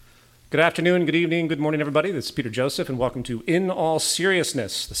Good afternoon, good evening, good morning, everybody. This is Peter Joseph, and welcome to In All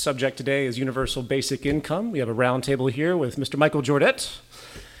Seriousness. The subject today is universal basic income. We have a roundtable here with Mr. Michael Jordet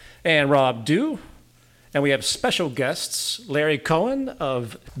and Rob Dew. And we have special guests, Larry Cohen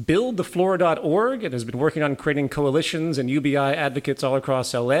of buildthefloor.org, and has been working on creating coalitions and UBI advocates all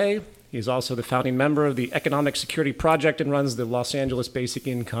across LA. He's also the founding member of the Economic Security Project and runs the Los Angeles Basic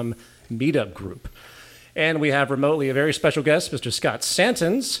Income Meetup Group. And we have remotely a very special guest, Mr. Scott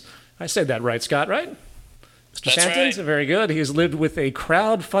Santens. I said that right, Scott, right? Mr. That's Santens, right. Very good. He has lived with a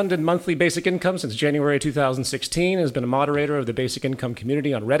crowd-funded monthly basic income since January 2016, has been a moderator of the basic income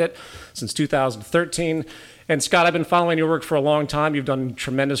community on Reddit since 2013. And Scott, I've been following your work for a long time. You've done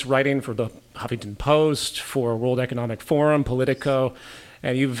tremendous writing for the Huffington Post, for World Economic Forum, Politico,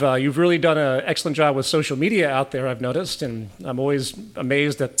 and you've really done an excellent job with social media out there, I've noticed, and I'm always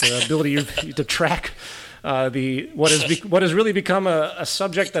amazed at the ability to track what has really become a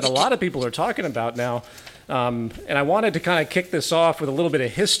subject that a lot of people are talking about now. And I wanted to kind of kick this off with a little bit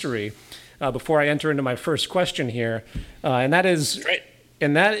of history before I enter into my first question here, and that is Great.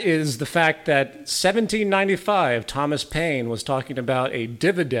 and that is the fact that 1795 Thomas Paine was talking about a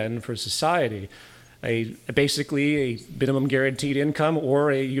dividend for society, basically a minimum guaranteed income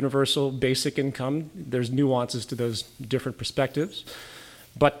or a universal basic income. There's nuances to those different perspectives.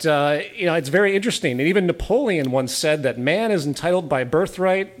 But, it's very interesting. And even Napoleon once said that man is entitled by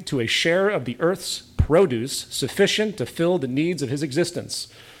birthright to a share of the earth's produce sufficient to fill the needs of his existence,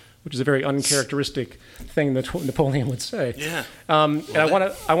 which is a very uncharacteristic thing that Napoleon would say. Yeah. And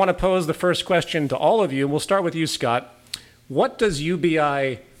I want to pose the first question to all of you, and we'll start with you, Scott. What does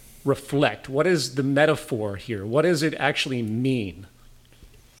UBI reflect? What is the metaphor here? What does it actually mean?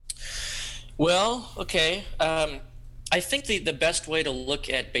 Well, okay. I think the best way to look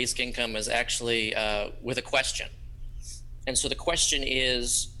at basic income is actually with a question. And so the question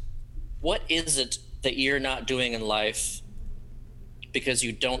is, what is it that you're not doing in life because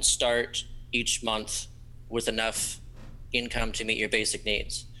you don't start each month with enough income to meet your basic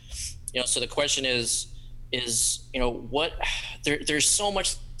needs? So the question is what there's so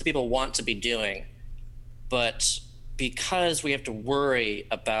much that people want to be doing, but because we have to worry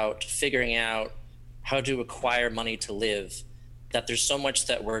about figuring out how to acquire money to live, that there's so much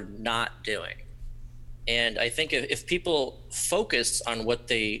that we're not doing. And I think if people focus on what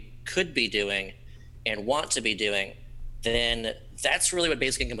they could be doing and want to be doing, then that's really what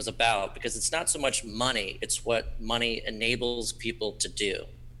basic income is about, because it's not so much money, it's what money enables people to do.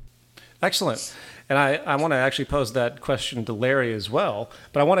 Excellent. And I want to actually pose that question to Larry as well,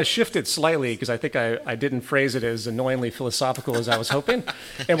 but I want to shift it slightly because I think I didn't phrase it as annoyingly philosophical as I was hoping.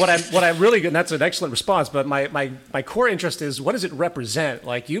 And what I really, and that's an excellent response, but my core interest is, what does it represent?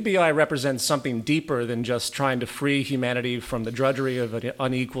 Like, UBI represents something deeper than just trying to free humanity from the drudgery of an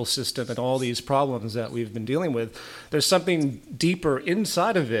unequal system and all these problems that we've been dealing with. There's something deeper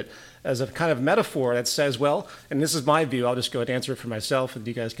inside of it as a kind of metaphor that says, well, and this is my view, I'll just go ahead and answer it for myself and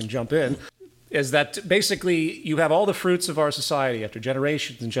you guys can jump in, is that basically you have all the fruits of our society after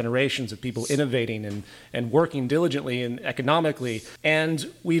generations and generations of people innovating and working diligently and economically. And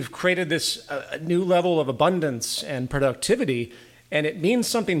we've created this a new level of abundance and productivity. And it means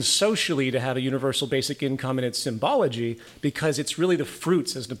something socially to have a universal basic income in its symbology, because it's really the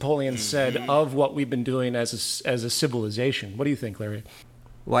fruits, as Napoleon said, of what we've been doing as a civilization. What do you think, Larry?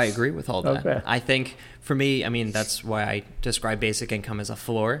 Well, I agree with all that. Okay. I think for me, that's why I describe basic income as a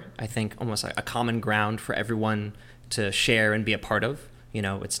floor. I think almost like a common ground for everyone to share and be a part of.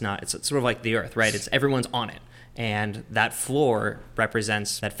 It's sort of like the earth, right? It's everyone's on it. And that floor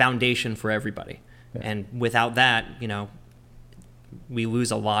represents that foundation for everybody. Yeah. And without that, we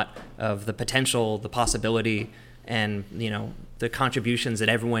lose a lot of the potential, the possibility, and, the contributions that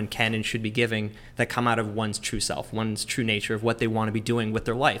everyone can and should be giving that come out of one's true self, one's true nature of what they want to be doing with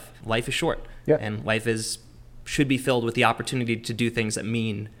their life. Life is short, yeah. And life should be filled with the opportunity to do things that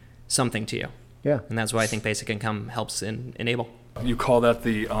mean something to you. Yeah. And that's why I think basic income helps enable. You call that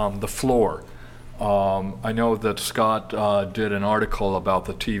the floor. I know that Scott did an article about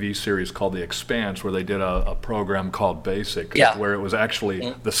the TV series called The Expanse, where they did a program called Basic, yeah. where it was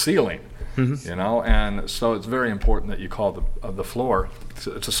actually the ceiling. Mm-hmm. And so it's very important that you call the floor.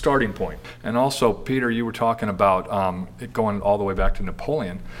 It's a starting point. And also, Peter, you were talking about it going all the way back to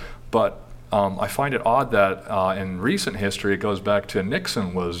Napoleon, but I find it odd that in recent history it goes back to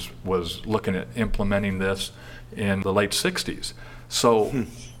Nixon was looking at implementing this in the late 60s. So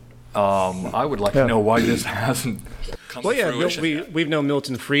I would like to know why this hasn't come to fruition. We've known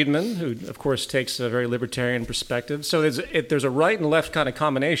Milton Friedman, who, of course, takes a very libertarian perspective. So there's a right and left kind of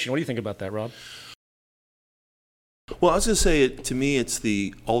combination. What do you think about that, Rob? Well, I was going to say, to me, it's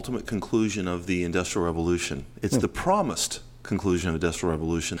the ultimate conclusion of the Industrial Revolution. It's the promised conclusion of the Industrial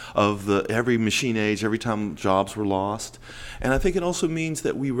Revolution, of every machine age, every time jobs were lost. And I think it also means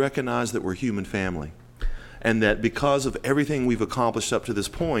that we recognize that we're human family, and that because of everything we've accomplished up to this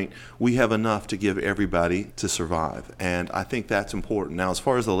point, we have enough to give everybody to survive. And I think that's important. Now, as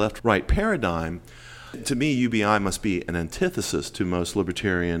far as the left-right paradigm, to me, UBI must be an antithesis to most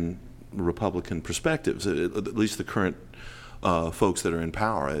libertarian Republican perspectives, at least the current folks that are in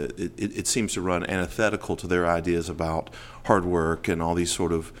power. It seems to run antithetical to their ideas about hard work and all these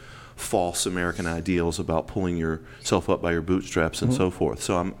sort of false American ideals about pulling yourself up by your bootstraps and so forth.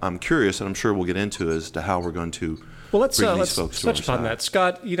 So I'm curious, and I'm sure we'll get into as to how we're going to bring these folks to our touch upon side. that.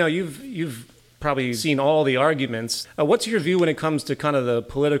 Scott, you've probably seen all the arguments. What's your view when it comes to kind of the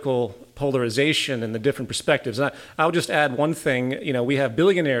political polarization and the different perspectives? And I'll just add one thing. We have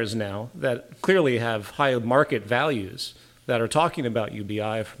billionaires now that clearly have high market values that are talking about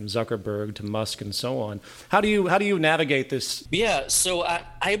UBI, from Zuckerberg to Musk and so on. How do you navigate this? Yeah, so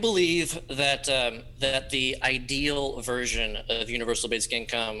I believe that that the ideal version of universal basic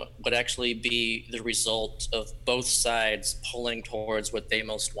income would actually be the result of both sides pulling towards what they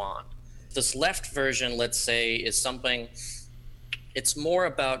most want. This left version, let's say, is something, it's more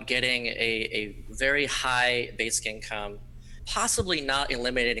about getting a very high basic income, possibly not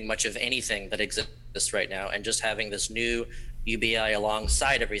eliminating much of anything that exists right now, and just having this new UBI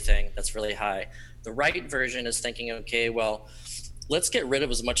alongside everything that's really high. The right version is thinking, okay, well, let's get rid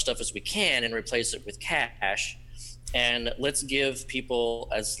of as much stuff as we can and replace it with cash, and let's give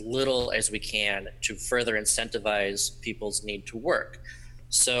people as little as we can to further incentivize people's need to work.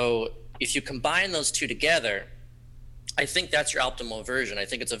 So if you combine those two together, I think that's your optimal version. I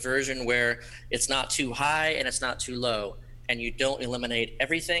think it's a version where it's not too high and it's not too low, and you don't eliminate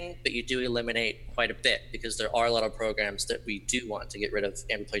everything, but you do eliminate quite a bit, because there are a lot of programs that we do want to get rid of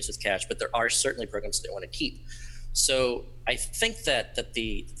and replace with cash, but there are certainly programs that we want to keep. So I think that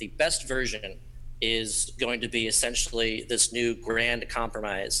the best version is going to be essentially this new grand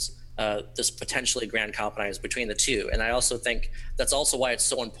compromise, this potentially grand compromise between the two. And I also think that's also why it's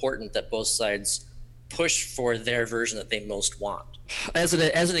so important that both sides push for their version that they most want. As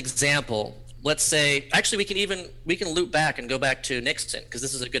an example, let's say, actually we can loop back and go back to Nixon, because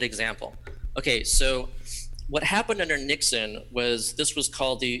this is a good example. Okay, so what happened under Nixon was, this was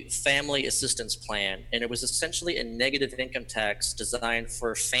called the Family Assistance Plan, and it was essentially a negative income tax designed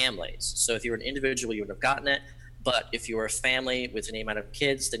for families. So if you were an individual, you would have gotten it, but if you were a family with any amount of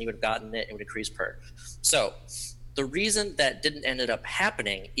kids, then you would have gotten it. It would increase per. So the reason that didn't end up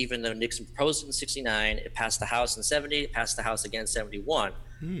happening, even though Nixon proposed it in 69, it passed the House in 70, it passed the House again in 71.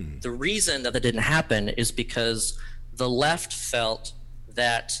 The reason that didn't happen is because the left felt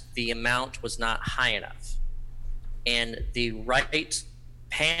that the amount was not high enough. And the right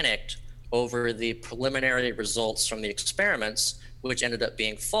panicked over the preliminary results from the experiments, which ended up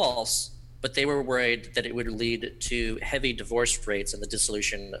being false, but they were worried that it would lead to heavy divorce rates and the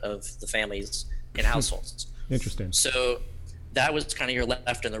dissolution of the families in households. Interesting. So that was kind of your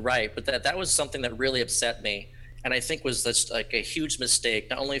left and the right, but that was something that really upset me, and I think was just like a huge mistake,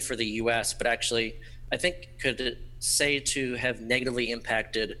 not only for the US, but actually I think could say to have negatively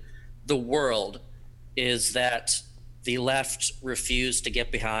impacted the world, is that the left refused to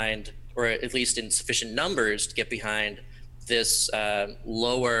get behind, or at least in sufficient numbers to get behind, this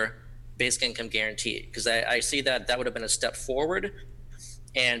lower basic income guarantee, because I see that would have been a step forward.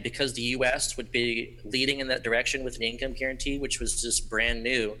 And because the US would be leading in that direction with an income guarantee, which was just brand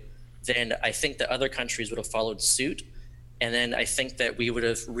new, then I think that other countries would have followed suit. And then I think that we would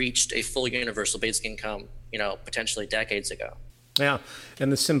have reached a full universal basic income, potentially decades ago. Yeah,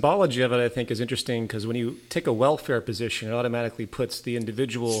 and the symbology of it, I think, is interesting, because when you take a welfare position, it automatically puts the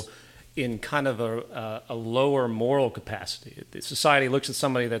individual in kind of a lower moral capacity. The society looks at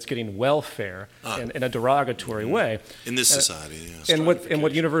somebody that's getting welfare in a derogatory way. In this society, yes. And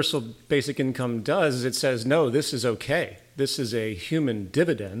what universal basic income does is it says, no, this is okay. This is a human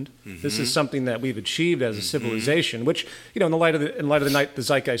dividend. This is something that we've achieved as a civilization, which, in light of the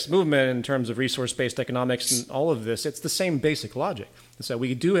Zeitgeist Movement, in terms of resource-based economics and all of this, it's the same basic logic. So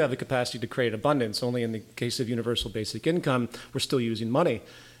we do have the capacity to create abundance. Only in the case of universal basic income, we're still using money.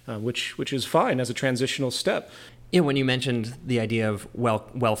 Which is fine as a transitional step. Yeah, when you mentioned the idea of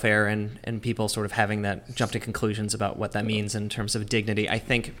welfare and people sort of having that jump to conclusions about what that means in terms of dignity, I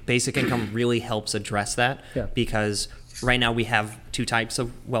think basic income really helps address that, because right now we have two types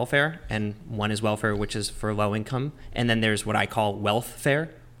of welfare, and one is welfare, which is for low income, and then there's what I call wealthfare,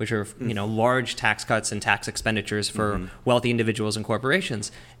 which are large tax cuts and tax expenditures for wealthy individuals and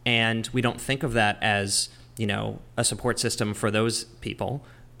corporations. And we don't think of that as a support system for those people,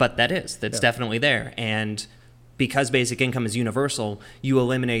 but that's definitely there. And because basic income is universal, you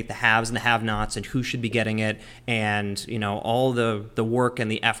eliminate the haves and the have-nots and who should be getting it, and all the work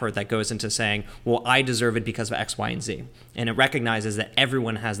and the effort that goes into saying, well, I deserve it because of X, Y, and Z. And it recognizes that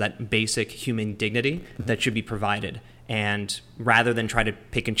everyone has that basic human dignity that should be provided. And rather than try to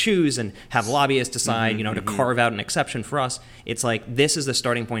pick and choose and have lobbyists decide, to carve out an exception for us, it's like this is the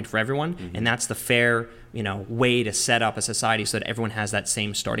starting point for everyone, and that's the fair, way to set up a society so that everyone has that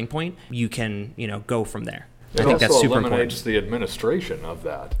same starting point. You can, go from there. It also eliminates the administration of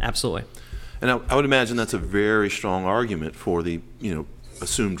that. Absolutely. And I would imagine that's a very strong argument for the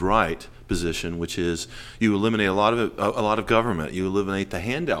assumed right position, which is you eliminate a lot of government. You eliminate the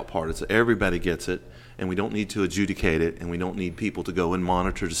handout part. It's everybody gets it, and we don't need to adjudicate it, and we don't need people to go and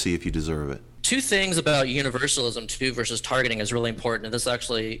monitor to see if you deserve it. Two things about universalism too versus targeting is really important, and this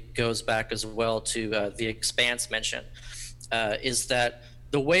actually goes back as well to the expanse mention, is that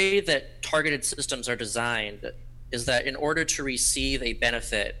the way that targeted systems are designed is that in order to receive a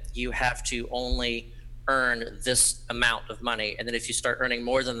benefit, you have to only earn this amount of money, and then if you start earning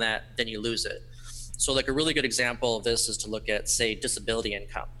more than that, then you lose it. So like a really good example of this is to look at, say, disability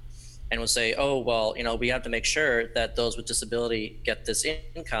income. And we'll say, oh, well, we have to make sure that those with disability get this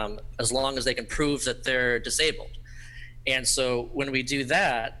income as long as they can prove that they're disabled. And so when we do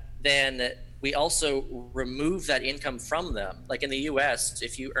that, then we also remove that income from them. Like in the US,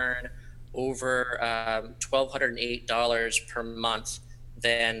 if you earn over $1,208 per month,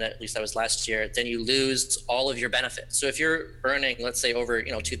 then, at least that was last year, then you lose all of your benefits. So if you're earning, let's say, over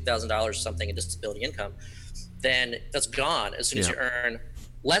 $2,000 or something in disability income, then that's gone as soon as you earn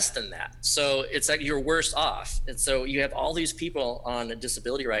less than that. So it's like you're worse off. And so you have all these people on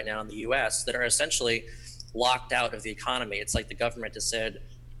disability right now in the US that are essentially locked out of the economy. It's like the government has said,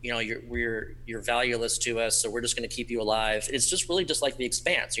 you're valueless to us, so we're just going to keep you alive. It's just really just like the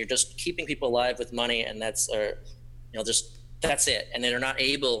expanse. You're just keeping people alive with money, and that's that's it. And they're not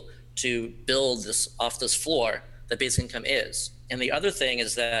able to build this off this floor that basic income is. And the other thing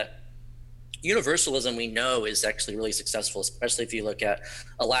is that universalism, we know, is actually really successful, especially if you look at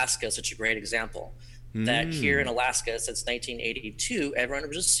Alaska, such a great example. That here in Alaska, since 1982, everyone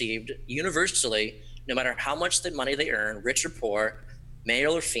received universally, no matter how much the money they earn, rich or poor,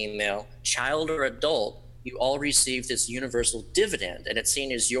 male or female, child or adult, you all receive this universal dividend, and it's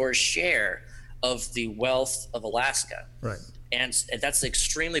seen as your share of the wealth of Alaska. Right. And that's an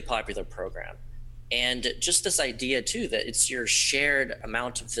extremely popular program. And just this idea too, that it's your shared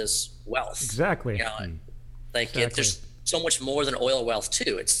amount of this wealth. Exactly. There's so much more than oil wealth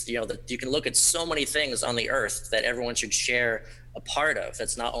too. It's, that you can look at so many things on the earth that everyone should share a part of.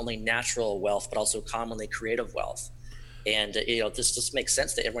 That's not only natural wealth, but also commonly creative wealth. And this just makes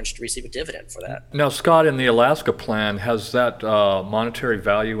sense that everyone should receive a dividend for that. Now, Scott, in the Alaska plan, has that monetary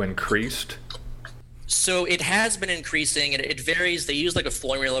value increased? So it has been increasing, and it varies. They use like a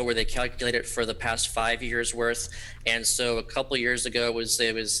formula where they calculate it for the past 5 years worth. And so a couple of years ago it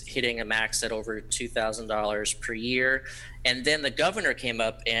was hitting a max at over $2,000 per year. And then the governor came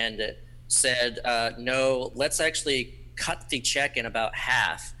up and said, no, let's actually cut the check in about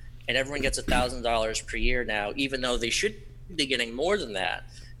half. And everyone gets $1,000 per year now, even though they should be getting more than that,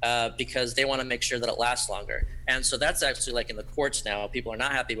 because they want to make sure that it lasts longer. And so that's actually like in the courts now. People are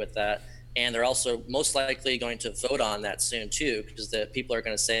not happy with that. And they're also most likely going to vote on that soon too, because the people are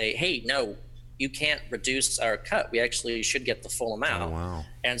going to say, hey, no, you can't reduce our cut. We actually should get the full amount. Oh, wow.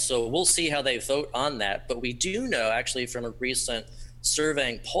 And so we'll see how they vote on that. But we do know actually from a recent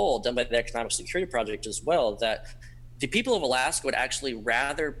surveying poll done by the Economic Security Project as well, that the people of Alaska would actually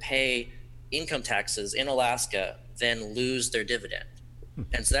rather pay income taxes in Alaska than lose their dividend.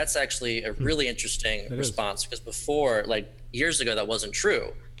 And so that's actually a really interesting response, because before, like years ago, that wasn't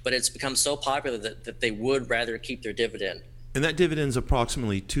true. But it's become so popular that they would rather keep their dividend. And that dividend's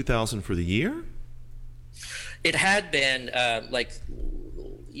approximately $2,000 for the year? It had been like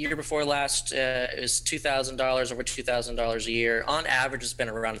year before last, it was $2,000, over $2,000 a year. On average, it's been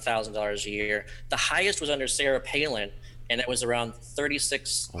around $1,000 a year. The highest was under Sarah Palin, and it was around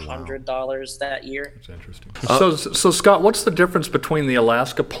 $3,600 that year. That's interesting. So Scott, what's the difference between the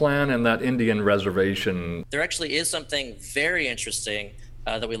Alaska plan and that Indian reservation? There actually is something very interesting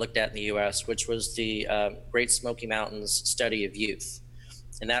that we looked at in the U.S., which was the Great Smoky Mountains study of youth.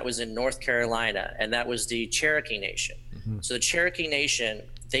 And that was in North Carolina, and that was the Cherokee Nation. Mm-hmm. So the Cherokee Nation,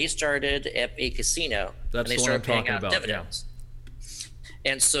 they started at a casino, and they started paying out dividends.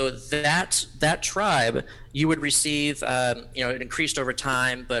 Yeah. And so that tribe, you would receive, it increased over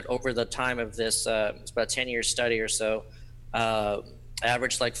time, but over the time of this, it's about a 10-year study or so,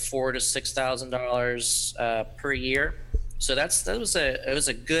 average like $4,000 to $6,000 per year. So it was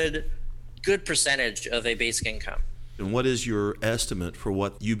a good percentage of a basic income. And what is your estimate for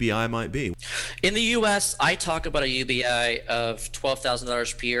what UBI might be? In the U.S., I talk about a UBI of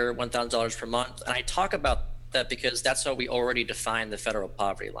 $12,000 per year, $1,000 per month, and I talk about that because that's how we already define the federal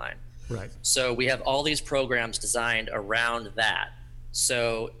poverty line. Right. So we have all these programs designed around that.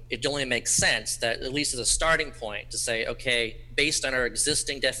 So it only makes sense that, at least as a starting point, to say, okay, based on our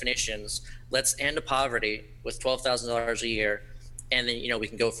existing definitions, let's end poverty with $12,000 a year, and then we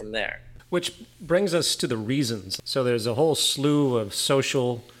can go from there. Which brings us to the reasons. So there's a whole slew of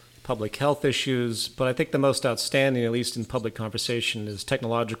social, public health issues, but I think the most outstanding, at least in public conversation, is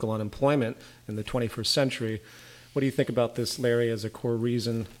technological unemployment in the 21st century. What do you think about this, Larry, as a core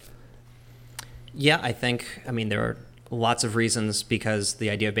reason? Yeah, there are lots of reasons, because the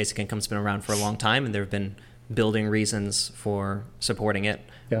idea of basic income has been around for a long time, and there have been building reasons for supporting it.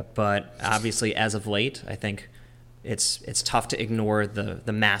 Yeah. But obviously, as of late, I think it's tough to ignore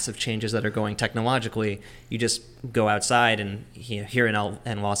the massive changes that are going technologically. You just go outside, and here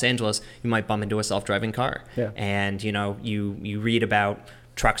in Los Angeles, you might bump into a self-driving car. Yeah. And you read about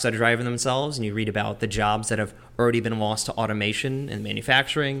trucks that are driving themselves, and you read about the jobs that have already been lost to automation and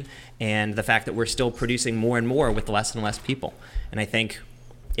manufacturing, and the fact that we're still producing more and more with less and less people. And I think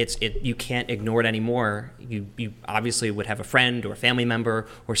you can't ignore it anymore. You obviously would have a friend or a family member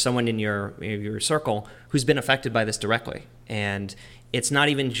or someone in your circle who's been affected by this directly. And it's not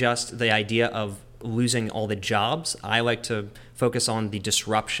even just the idea of losing all the jobs. I like to focus on the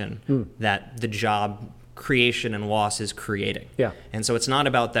disruption that the job creation and loss is creating. Yeah. And so it's not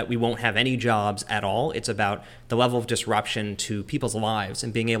about that we won't have any jobs at all. It's about the level of disruption to people's lives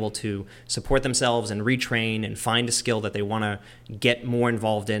and being able to support themselves and retrain and find a skill that they want to get more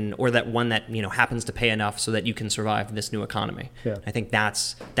involved in, or that one that happens to pay enough so that you can survive this new economy. Yeah. I think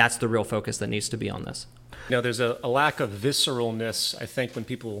that's the real focus that needs to be on this. There's a lack of visceralness, I think, when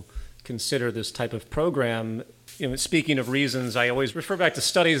people consider this type of program. Speaking of reasons, I always refer back to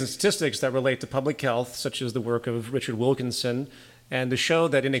studies and statistics that relate to public health, such as the work of Richard Wilkinson, and to show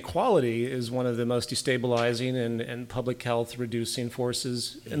that inequality is one of the most destabilizing and public health reducing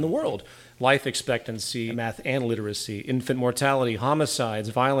forces in the world. Life expectancy, math and literacy, infant mortality, homicides,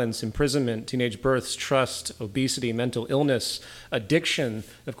 violence, imprisonment, teenage births, trust, obesity, mental illness, addiction,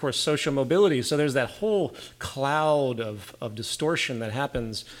 of course, social mobility. So there's that whole cloud of distortion that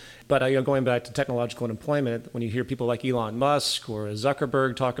happens. But going back to technological unemployment, when you hear people like Elon Musk or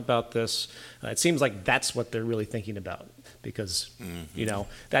Zuckerberg talk about this, it seems like that's what they're really thinking about, because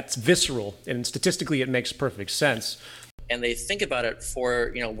that's visceral, and statistically it makes perfect sense. And they think about it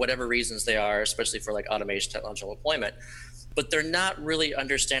for whatever reasons they are, especially for like automation, technological employment, but they're not really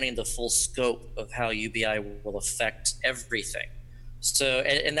understanding the full scope of how UBI will affect everything. So,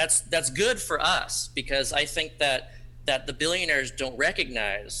 and that's good for us, because I think that the billionaires don't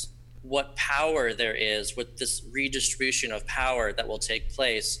recognize what power there is with this redistribution of power that will take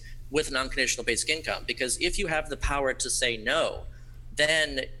place with an unconditional basic income. Because if you have the power to say no,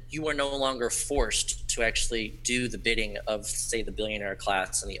 then you are no longer forced to actually do the bidding of, say, the billionaire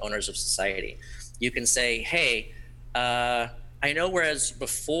class and the owners of society. You can say, hey, I know whereas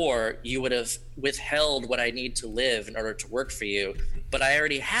before you would have withheld what I need to live in order to work for you, but I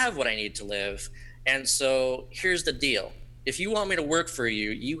already have what I need to live. And so here's the deal. If you want me to work for you,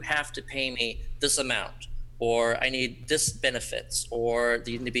 you have to pay me this amount, or I need this benefits, or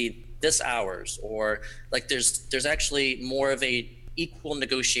you need to be this hours, or like there's actually more of a equal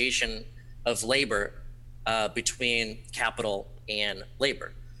negotiation of labor between capital and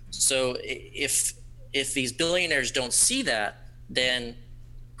labor. So if these billionaires don't see that, then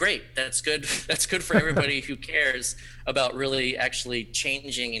great, that's good. That's good for everybody who cares about really actually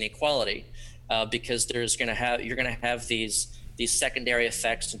changing inequality. Because you're going to have these secondary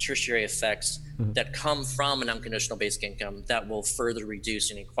effects and tertiary effects that come from an unconditional basic income that will further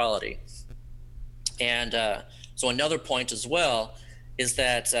reduce inequality. And so another point as well is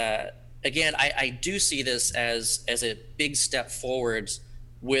that again, I do see this as a big step forward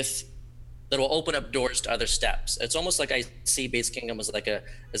that will open up doors to other steps. It's almost like I see basic income as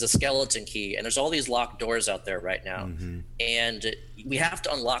a skeleton key, and there's all these locked doors out there right now. And we have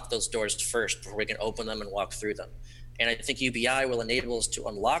to unlock those doors first before we can open them and walk through them. And I think UBI will enable us to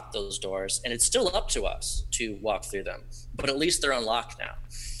unlock those doors, and it's still up to us to walk through them, but at least they're unlocked now.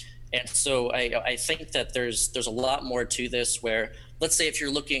 And so I think that there's a lot more to this, where, let's say if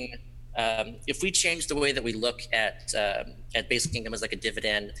you're looking, if we change the way that we look at basic income as like a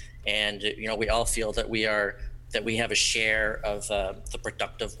dividend, and we all feel that we have a share of the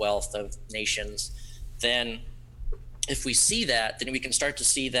productive wealth of nations, then if we see that, then we can start to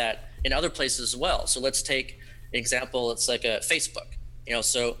see that in other places as well. So let's take an example. It's like a Facebook,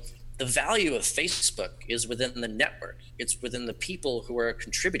 so the value of Facebook is within the network. It's within the people who are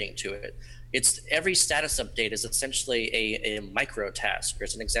contributing to it. It's every status update is essentially a micro task, or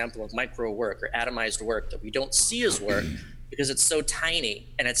it's an example of micro work or atomized work that we don't see as work because it's so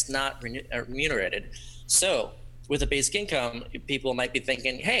tiny and it's not remunerated. So with a basic income, people might be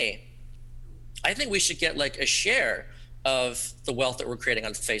thinking, hey, I think we should get like a share of the wealth that we're creating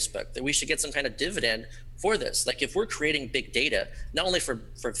on Facebook, that we should get some kind of dividend for this. Like if we're creating big data, not only for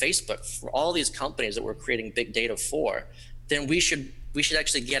Facebook, for all these companies that we're creating big data for, then we should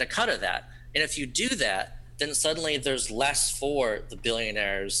actually get a cut of that. And if you do that, then suddenly there's less for the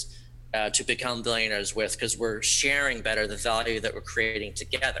billionaires to become billionaires with, because we're sharing better the value that we're creating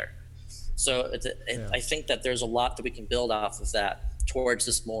together. So I think that there's a lot that we can build off of that towards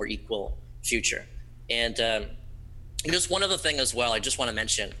this more equal future. And just one other thing as well, I just want to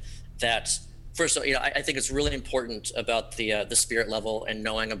mention that first, I think it's really important about the spirit level and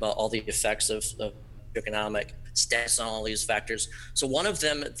knowing about all the effects of economic status on all these factors. So one of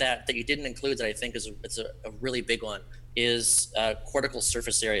them that you didn't include that I think is a really big one is cortical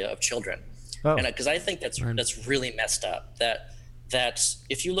surface area of children. And because I think that's really messed up. That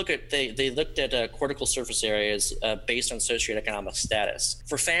if you look at they looked at cortical surface areas based on socioeconomic status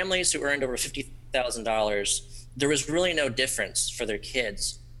for families who earned over $50,000, there was really no difference for their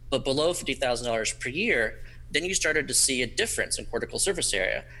kids. But below $50,000 per year, then you started to see a difference in cortical surface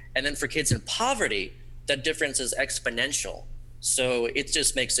area. And then for kids in poverty, that difference is exponential. So it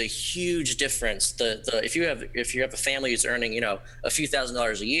just makes a huge difference. If you have a family who's earning a few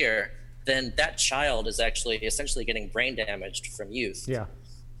 $1,000s a year, then that child is actually essentially getting brain damaged from youth. Yeah.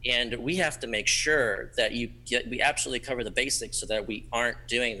 And we have to make sure that we absolutely cover the basics so that we aren't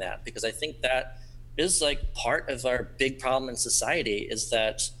doing that, because I think that is like part of our big problem in society is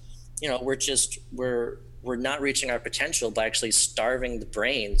that we're not reaching our potential by actually starving the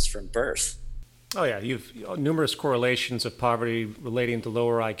brains from birth. Oh yeah, you've numerous correlations of poverty relating to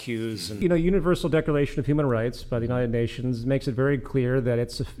lower IQs. And Universal Declaration of Human Rights by the United Nations makes it very clear that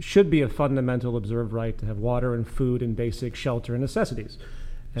it should be a fundamental observed right to have water and food and basic shelter and necessities.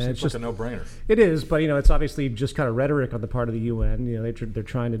 And it's just a no-brainer. It is, but it's obviously just kind of rhetoric on the part of the UN. They're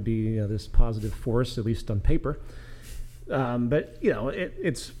trying to be this positive force, at least on paper. But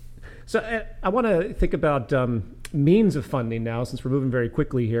it's so. I want to think about means of funding now, since we're moving very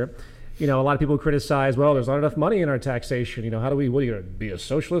quickly here. A lot of people criticize, well, there's not enough money in our taxation. What are you going to be, a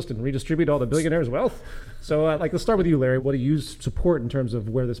socialist and redistribute all the billionaires' wealth? So let's start with you, Larry. What do you support in terms of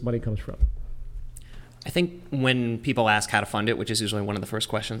where this money comes from? I think when people ask how to fund it, which is usually one of the first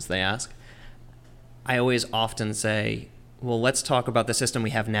questions they ask, I always often say, well, let's talk about the system we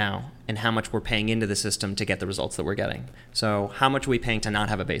have now and how much we're paying into the system to get the results that we're getting. So how much are we paying to not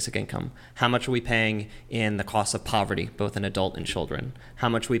have a basic income? How much are we paying in the cost of poverty, both in adult and children? How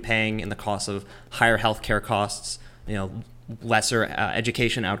much are we paying in the cost of higher healthcare costs, lesser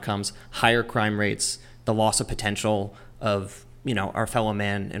education outcomes, higher crime rates, the loss of potential of our fellow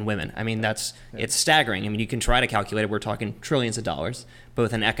men and women? I mean, it's staggering. I mean, you can try to calculate it. We're talking trillions of dollars,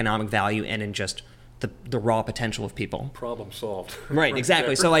 both in economic value and in just the raw potential of people. Problem solved. Right,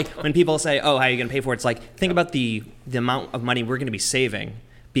 exactly. So like when people say, oh, how are you going to pay for it? It's like, think about the amount of money we're going to be saving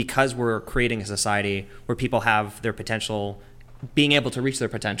because we're creating a society where people have their potential, being able to reach their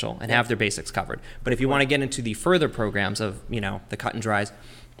potential and have their basics covered. But if you want to get into the further programs of, the cut and dries,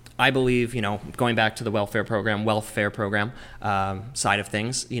 I believe, going back to the welfare program side of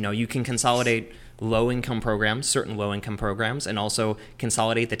things, you can consolidate certain low-income programs, and also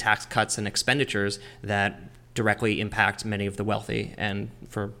consolidate the tax cuts and expenditures that directly impact many of the wealthy and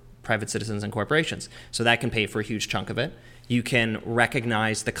for private citizens and corporations. So that can pay for a huge chunk of it. You can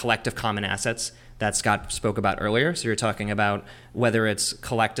recognize the collective common assets that Scott spoke about earlier. So you're talking about whether it's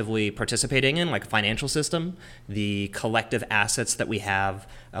collectively participating in, like a financial system, the collective assets that we have,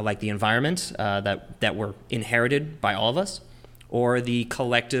 like the environment that were inherited by all of us, or the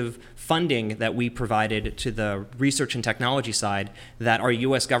collective funding that we provided to the research and technology side that our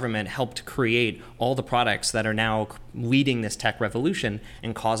U.S. government helped create all the products that are now leading this tech revolution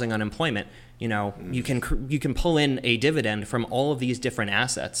and causing unemployment. You can pull in a dividend from all of these different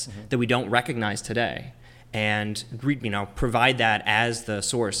assets that we don't recognize today, and provide that as the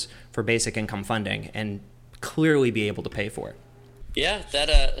source for basic income funding and clearly be able to pay for it. Yeah,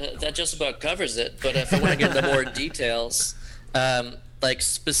 that just about covers it. But if I want to get into more details, like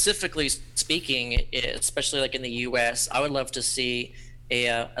specifically speaking, especially like in the U.S., I would love to see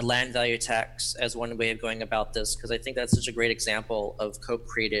a land value tax as one way of going about this, because I think that's such a great example of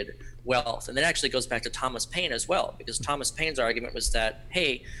co-created wealth. And that actually goes back to Thomas Paine as well, because Thomas Paine's argument was that,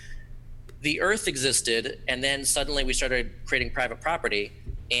 hey, the earth existed and then suddenly we started creating private property,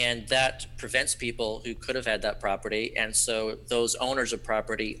 and that prevents people who could have had that property. And so those owners of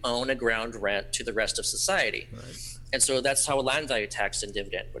property own a ground rent to the rest of society. Right. And so that's how a land value tax and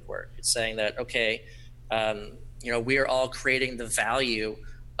dividend would work. It's saying that, okay, we are all creating the value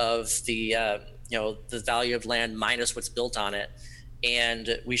of the value of land minus what's built on it,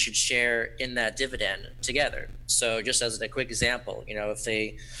 and we should share in that dividend together. So just as a quick example, if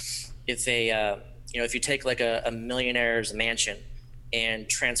you take like a millionaire's mansion and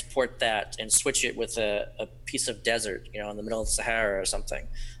transport that and switch it with a piece of desert, in the middle of the Sahara or something,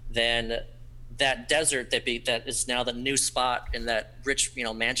 then that desert that is now the new spot in that rich,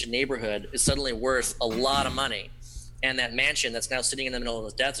 mansion neighborhood is suddenly worth a lot of money. And that mansion that's now sitting in the middle of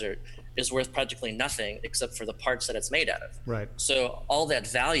the desert is worth practically nothing except for the parts that it's made out of. Right. So all that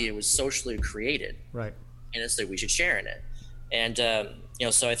value is socially created. Right. And it's that we should share in it. And,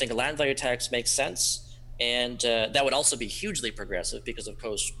 so I think a land value tax makes sense. And that would also be hugely progressive because, of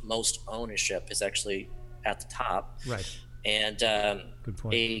course, most ownership is actually at the top. Right. And good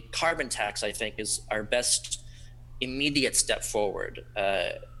point. A carbon tax, I think, is our best immediate step forward,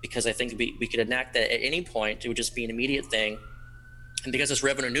 because I think we could enact that at any point. It would just be an immediate thing. And because it's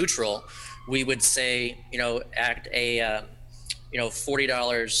revenue neutral, we would say, act a,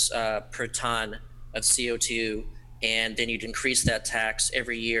 $40 per ton of CO2, and then you'd increase that tax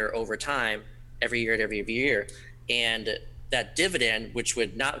every year over time, every year. And that dividend, which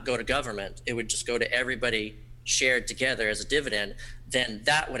would not go to government, it would just go to everybody shared together as a dividend, then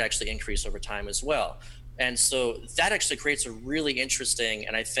that would actually increase over time as well. And so that actually creates a really interesting,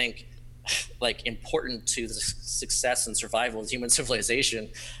 and I think important to the success and survival of human civilization,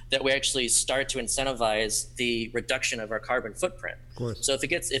 that we actually start to incentivize the reduction of our carbon footprint. Of course. So if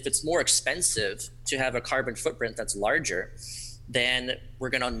it's more expensive to have a carbon footprint that's larger, then we're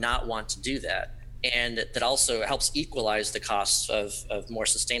going to not want to do that. And that also helps equalize the costs of more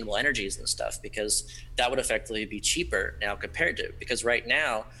sustainable energies and stuff, because that would effectively be cheaper now compared to, because right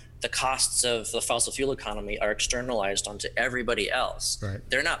now the costs of the fossil fuel economy are externalized onto everybody else. Right.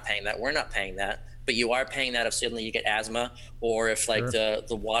 They're not paying that. We're not paying that. But you are paying that if suddenly you get asthma, or if the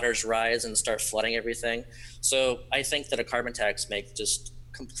waters rise and start flooding everything. So I think that a carbon tax makes just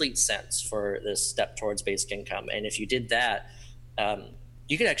complete sense for this step towards basic income. And if you did that,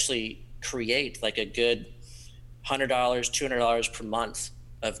 you could actually create like a good $100, $200 per month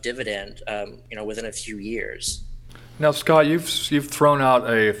of dividend, within a few years. Now, Scott, you've thrown out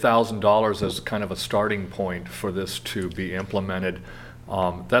 $1,000 as kind of a starting point for this to be implemented.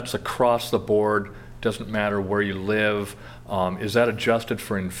 That's across the board, doesn't matter where you live. Is that adjusted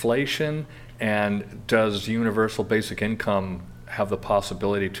for inflation? And does universal basic income have the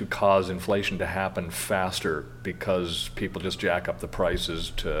possibility to cause inflation to happen faster because people just jack up the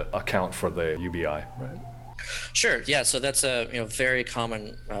prices to account for the UBI? Right. Sure. Yeah. So that's a very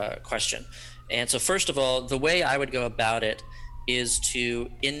common question. And so first of all, the way I would go about it is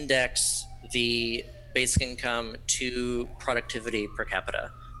to index the basic income to productivity per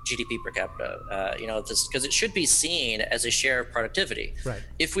capita, GDP per capita, because it should be seen as a share of productivity. Right.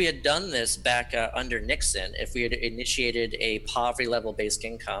 If we had done this back under Nixon, if we had initiated a poverty level basic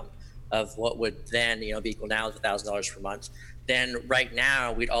income of what would then be equal now to $1,000 per month, then right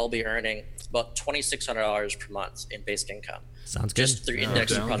now we'd all be earning about $2,600 per month in basic income. Sounds good. Just through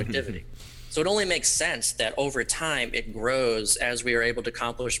index of productivity. So it only makes sense that over time it grows as we are able to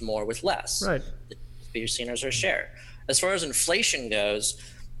accomplish more with less. Right. Be seen as our share. As far as inflation goes,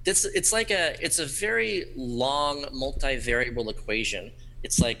 it's a very long multivariable equation.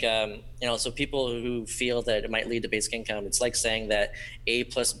 It's like so people who feel that it might lead to basic income, it's like saying that A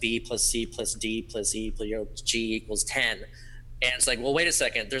plus B plus C plus D plus E plus G equals 10. And it's like, well, wait a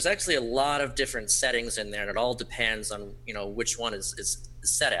second. There's actually a lot of different settings in there, and it all depends on which one is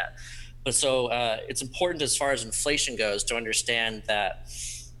set at. But so it's important as far as inflation goes to understand that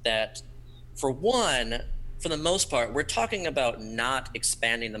for the most part, we're talking about not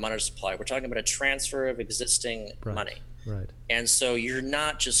expanding the money supply. We're talking about a transfer of existing money. Right. And so you're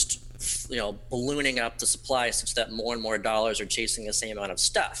not just ballooning up the supply such that more and more dollars are chasing the same amount of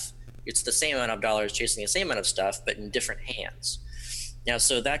stuff. It's the same amount of dollars chasing the same amount of stuff, but in different hands. Now,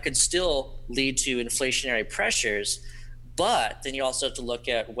 so that could still lead to inflationary pressures, but then you also have to look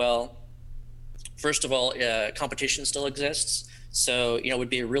at, well, first of all, competition still exists. So, it would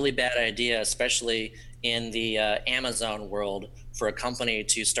be a really bad idea, especially in the Amazon world, for a company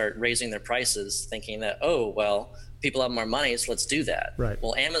to start raising their prices thinking that, people have more money, so let's do that. Right.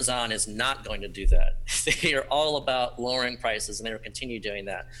 Well, Amazon is not going to do that. They are all about lowering prices, and they will continue doing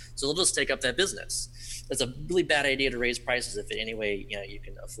that. So they'll just take up that business. It's a really bad idea to raise prices if in any way you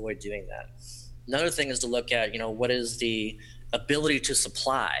can avoid doing that. Another thing is to look at what is the ability to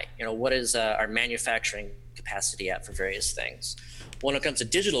supply. What is our manufacturing capacity at for various things. When it comes to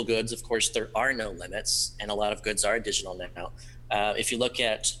digital goods, of course, there are no limits, and a lot of goods are digital now. If you look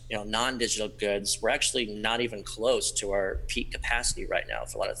at non-digital goods, we're actually not even close to our peak capacity right now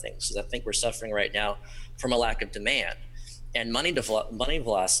for a lot of things. Because I think we're suffering right now from a lack of demand, and money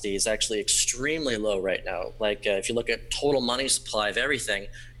velocity is actually extremely low right now. Like if you look at total money supply of everything,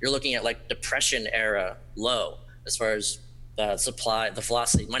 you're looking at like Depression era low as far as the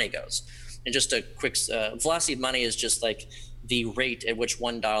velocity of money goes. And just a quick velocity of money is just like the rate at which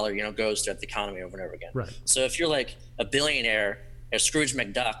 $1 goes throughout the economy over and over again. Right. So if you're like a billionaire, a Scrooge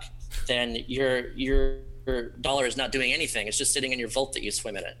McDuck, then your dollar is not doing anything. It's just sitting in your vault that you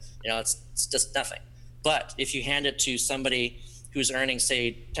swim in it. It's just nothing. But if you hand it to somebody who's earning,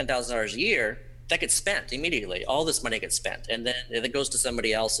 say, $10,000 a year, that gets spent immediately. All this money gets spent, and then it goes to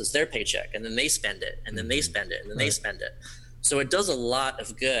somebody else's their paycheck, and then they spend it, and then they spend it, and then they spend it. So it does a lot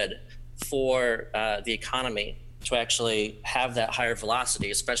of good for the economy to actually have that higher velocity,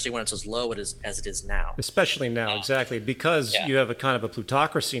 especially when it's as low as it is now. Especially now, exactly, because you have a kind of a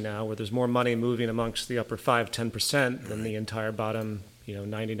plutocracy now where there's more money moving amongst the upper 5-10% than the entire bottom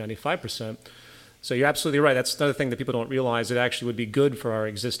 90-95%. So you're absolutely right. That's another thing that people don't realize. It actually would be good for our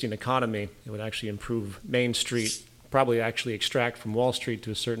existing economy. It would actually improve Main Street, probably actually extract from Wall Street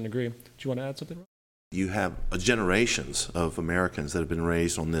to a certain degree. Do you want to add something? You have generations of Americans that have been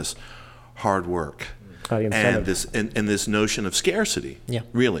raised on this hard work and this notion of scarcity,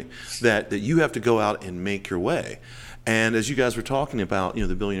 really, that you have to go out and make your way. And as you guys were talking about,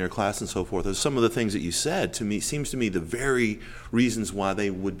 the billionaire class and so forth, some of the things that you said to me seems to me the very reasons why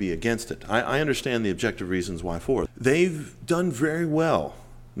they would be against it. I understand the objective reasons why for it. They've done very well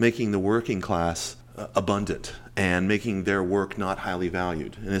making the working class abundant and making their work not highly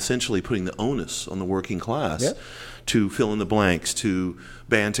valued, and essentially putting the onus on the working class to fill in the blanks, to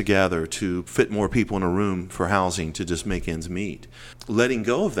band together, to fit more people in a room for housing, to just make ends meet. Letting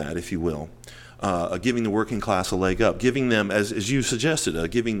go of that, if you will, giving the working class a leg up, giving them, as you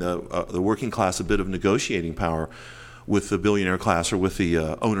suggested, giving the working class a bit of negotiating power with the billionaire class or with the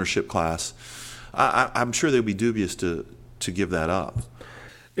ownership class. I'm sure they'd be dubious to give that up.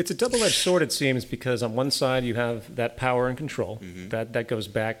 It's a double-edged sword, it seems, because on one side you have that power and control. That goes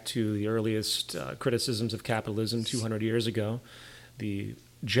back to the earliest criticisms of capitalism 200 years ago, the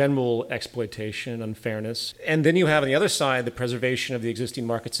general exploitation, unfairness. And then you have on the other side the preservation of the existing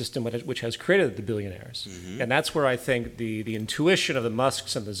market system, which has created the billionaires. And that's where I think the intuition of the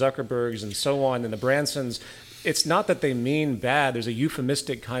Musks and the Zuckerbergs and so on and the Bransons, it's not that they mean bad. There's a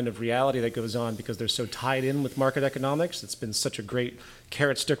euphemistic kind of reality that goes on because they're so tied in with market economics. It's been such a great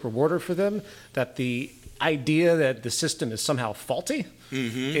carrot stick rewarder for them that the idea that the system is somehow faulty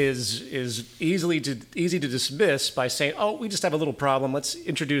is easy to dismiss by saying, oh, we just have a little problem. Let's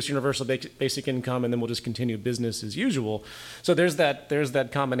introduce universal basic income and then we'll just continue business as usual. So there's that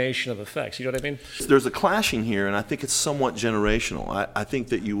combination of effects. You know what I mean? There's a clashing here, and I think it's somewhat generational. I think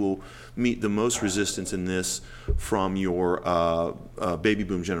that you will meet the most resistance in this from your baby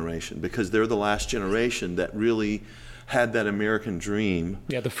boom generation, because they're the last generation that really had that American dream.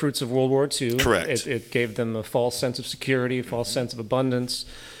 Yeah, the fruits of World War II. Correct. It gave them a false sense of security, a false sense of abundance.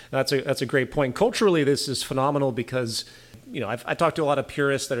 That's a great point. Culturally, this is phenomenal because, I talked to a lot of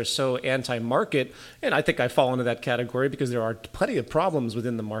purists that are so anti-market, and I think I fall into that category because there are plenty of problems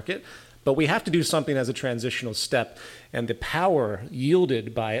within the market. But we have to do something as a transitional step, and the power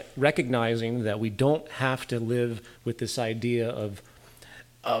yielded by recognizing that we don't have to live with this idea of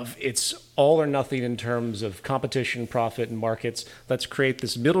it's all or nothing in terms of competition, profit, and markets. Let's create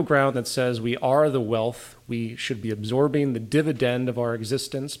this middle ground that says we are the wealth. We should be absorbing the dividend of our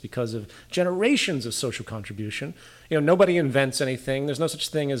existence because of generations of social contribution. Nobody invents anything. There's no such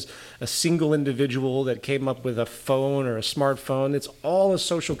thing as a single individual that came up with a phone or a smartphone. It's all a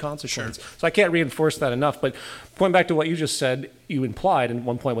social consequence. Sure. So I can't reinforce that enough. But going back to what you just said, you implied, and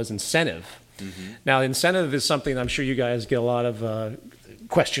one point was incentive. Now, incentive is something I'm sure you guys get a lot of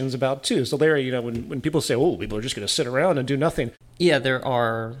questions about too. So Larry, when people say, oh, people are just going to sit around and do nothing. Yeah, there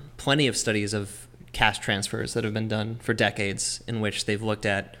are plenty of studies of cash transfers that have been done for decades in which they've looked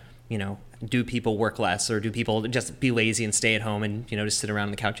at, do people work less or do people just be lazy and stay at home and, just sit around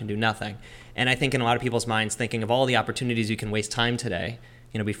on the couch and do nothing? And I think in a lot of people's minds, thinking of all the opportunities you can waste time today,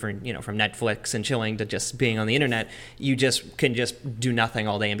 from Netflix and chilling to just being on the internet, you just can just do nothing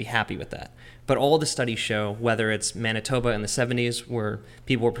all day and be happy with that. But all the studies show, whether it's Manitoba in the 70s where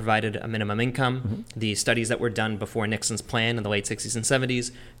people were provided a minimum income, the studies that were done before Nixon's plan in the late 60s and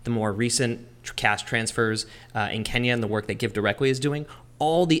 70s, the more recent cash transfers in Kenya and the work that Give Directly is doing,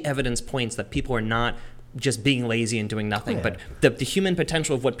 all the evidence points that people are not just being lazy and doing nothing, but the human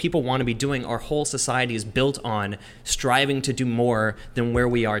potential of what people want to be doing. Our whole society is built on striving to do more than where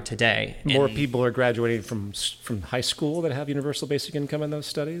we are today. More people are graduating from high school that have universal basic income in those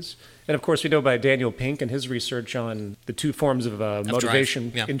studies. And of course, we know by Daniel Pink and his research on the two forms of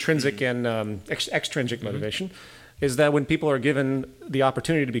motivation, intrinsic and extrinsic motivation, is that when people are given the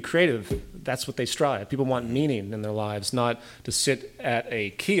opportunity to be creative, that's what they strive. People want meaning in their lives, not to sit at a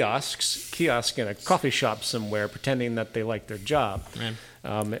kiosk in a coffee shop somewhere pretending that they like their job.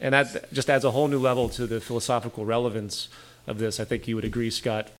 And that just adds a whole new level to the philosophical relevance of this. I think you would agree,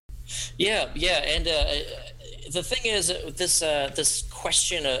 Scott. Yeah. And the thing is, this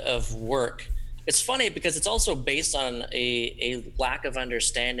question of work, it's funny because it's also based on a lack of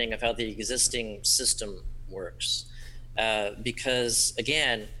understanding of how the existing system works. Because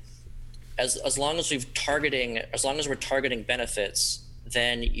again, as long as we're targeting benefits,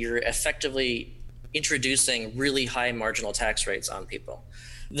 then you're effectively introducing really high marginal tax rates on people.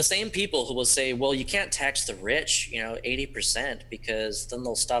 The same people who will say, well, you can't tax the rich, 80%, because then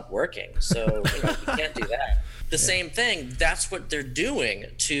they'll stop working. So you can't do that. The same thing, that's what they're doing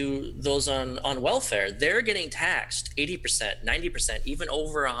to those on welfare. They're getting taxed 80%, 90%, even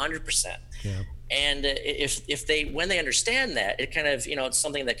over 100%. Yeah. And when they understand that, it kind of, it's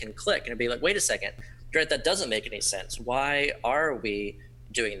something that can click and be like, wait a second, Brett, that doesn't make any sense. Why are we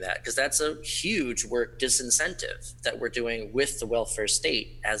doing that? Because that's a huge work disincentive that we're doing with the welfare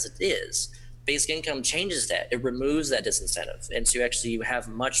state as it is. Basic income changes that. It removes that disincentive. And so you have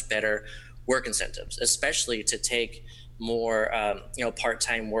much better work incentives, especially to take more,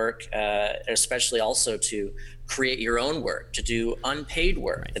 part-time work, especially also to create your own work, to do unpaid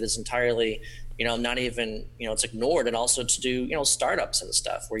work that is entirely not even, it's ignored, and also to do, startups and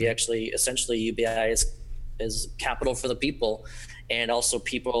stuff where you actually, essentially UBI is capital for the people, and also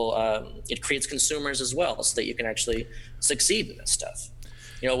people, it creates consumers as well so that you can actually succeed in this stuff.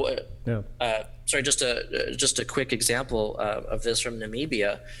 Sorry, just a quick example of this from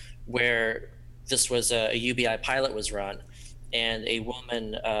Namibia, where this was a UBI pilot was run, and a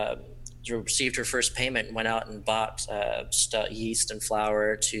woman received her first payment and went out and bought yeast and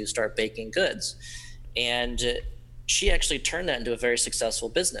flour to start baking goods. And she actually turned that into a very successful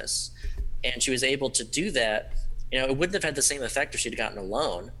business. And she was able to do that. It wouldn't have had the same effect if she'd gotten a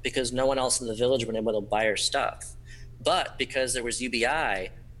loan, because no one else in the village would have been able to buy her stuff. But because there was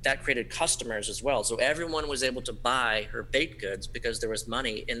UBI, that created customers as well. So everyone was able to buy her baked goods because there was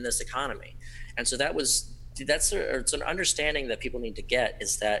money in this economy. And so it's an understanding that people need to get,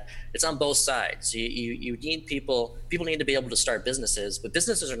 is that it's on both sides. You need people need to be able to start businesses, but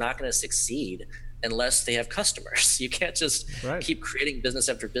businesses are not going to succeed unless they have customers. You can't just keep creating business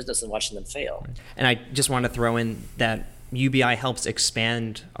after business and watching them fail. And I just want to throw in that UBI helps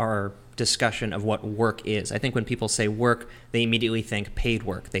expand our discussion of what work is. I think when people say work, they immediately think paid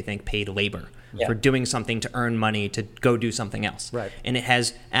work. They think paid labor. For doing something to earn money to go do something else. Right. And it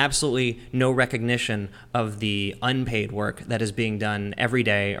has absolutely no recognition of the unpaid work that is being done every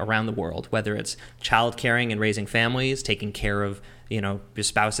day around the world, whether it's child caring and raising families, taking care of your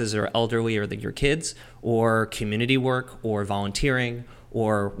spouses or elderly or your kids, or community work, or volunteering,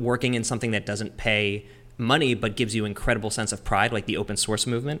 or working in something that doesn't pay money but gives you incredible sense of pride, like the open source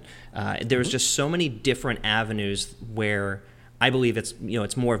movement. There's just so many different avenues where I believe it's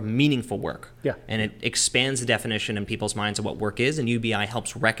more of meaningful work, and it expands the definition in people's minds of what work is, and UBI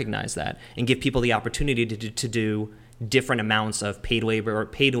helps recognize that and give people the opportunity to do different amounts of paid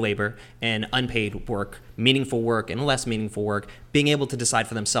labor and unpaid work, meaningful work and less meaningful work, being able to decide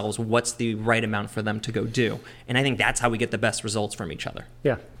for themselves what's the right amount for them to go do. And I think that's how we get the best results from each other.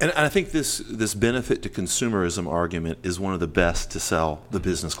 Yeah. And I think this benefit to consumerism argument is one of the best to sell the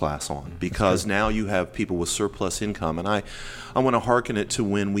business class on, because now you have people with surplus income. And I want to hearken it to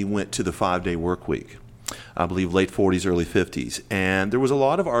when we went to the 5-day work week. I believe late 40s, early 50s. And there was a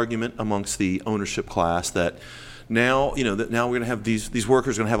lot of argument amongst the ownership class that now we're going to have these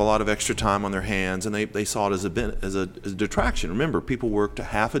workers going to have a lot of extra time on their hands, and they saw it as a detraction. Remember, people worked a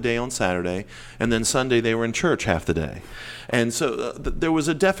half a day on Saturday, and then Sunday they were in church half the day, and so there was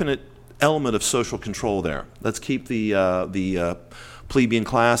a definite element of social control there. Let's keep the plebeian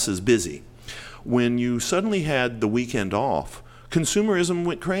classes busy. When you suddenly had the weekend off, consumerism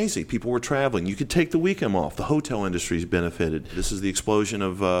went crazy. People were traveling. You could take the weekend off. The hotel industry's benefited. This is the explosion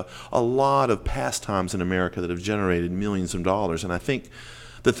of a lot of pastimes in America that have generated millions of dollars. And I think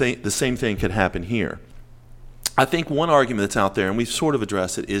the same thing could happen here. I think one argument that's out there, and we've sort of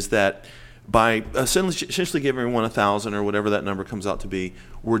addressed it, is that by essentially giving everyone 1,000 or whatever that number comes out to be,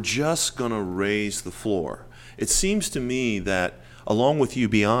 we're just going to raise the floor. It seems to me that along with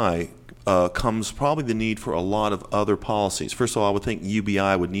UBI comes probably the need for a lot of other policies. First of all, I would think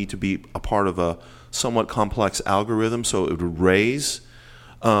UBI would need to be a part of a somewhat complex algorithm, so it would raise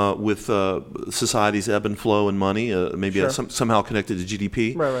with society's ebb and flow and money, maybe Sure. Somehow connected to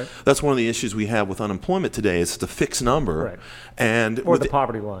GDP. Right. That's one of the issues we have with unemployment today. It's a fixed number. Right. And Or the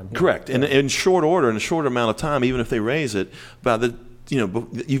poverty line. Yeah. Correct. And in short order, in a short amount of time, even if they raise it,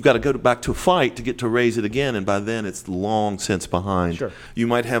 you've got to go back to a fight to get to raise it again, and by then it's long since behind. Sure. You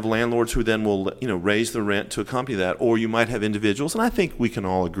might have landlords who then will raise the rent to accompany that, or you might have individuals, and I think we can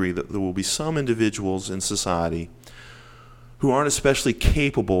all agree that there will be some individuals in society who aren't especially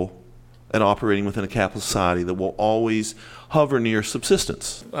capable at operating within a capitalist society that will always hover near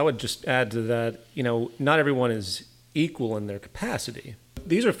subsistence. I would just add to that, not everyone is equal in their capacity.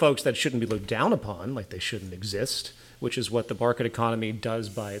 These are folks that shouldn't be looked down upon, like they shouldn't exist, which is what the market economy does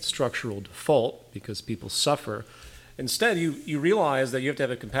by its structural default, because people suffer. Instead, you realize that you have to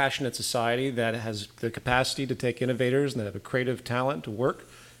have a compassionate society that has the capacity to take innovators and that have a creative talent to work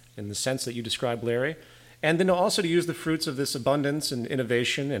in the sense that you described, Larry. And then also to use the fruits of this abundance and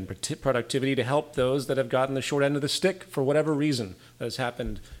innovation and productivity to help those that have gotten the short end of the stick for whatever reason that has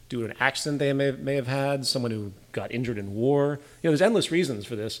happened due to an accident they may have had, someone who got injured in war. There's endless reasons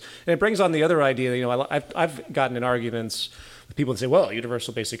for this. And it brings on the other idea, I've gotten in arguments with people that say, well,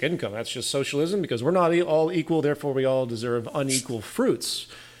 universal basic income, that's just socialism because we're not all equal, therefore we all deserve unequal fruits.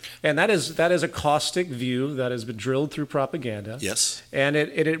 And that is a caustic view that has been drilled through propaganda. Yes. And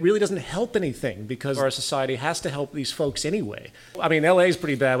it really doesn't help anything because our society has to help these folks anyway. I mean, LA is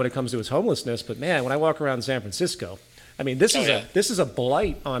pretty bad when it comes to its homelessness, but man, when I walk around San Francisco, I mean, this is a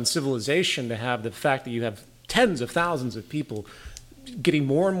blight on civilization to have the fact that you have tens of thousands of people getting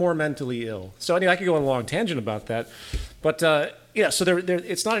more and more mentally ill. So anyway, I could go on a long tangent about that, but so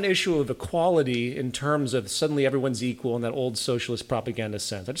it's not an issue of equality in terms of suddenly everyone's equal in that old socialist propaganda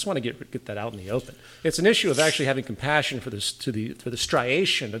sense. I just want to get that out in the open. It's an issue of actually having compassion for the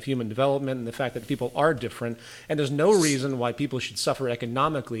striation of human development and the fact that people are different, and there's no reason why people should suffer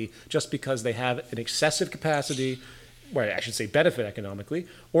economically just because they have an excessive capacity, or I should say benefit economically,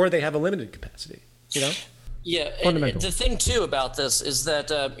 or they have a limited capacity. Yeah, and the thing too about this is that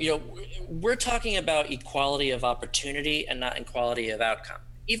we're talking about equality of opportunity and not equality of outcome.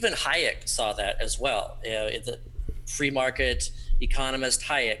 Even Hayek saw that as well. The free market economist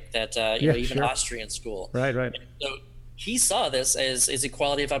Hayek, that even sure. Austrian school. Right. And so he saw this as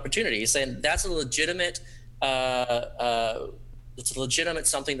equality of opportunity. He's saying that's a legitimate. It's a legitimate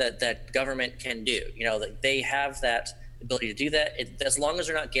something that government can do. That they have that ability to do that. As long as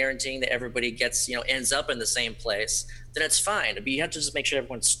they're not guaranteeing that everybody gets, ends up in the same place, then it's fine. But you have to just make sure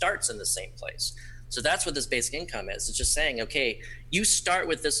everyone starts in the same place. So that's what this basic income is. It's just saying, okay, you start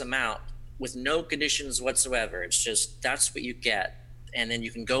with this amount with no conditions whatsoever. It's just, that's what you get. And then you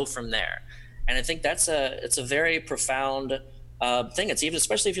can go from there. And I think it's a very profound thing. It's even,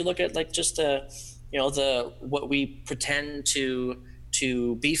 especially if you look at like just what we pretend to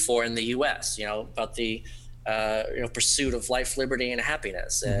be for in the US, about the, pursuit of life, liberty, and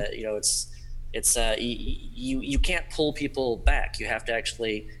happiness. You can't pull people back. You have to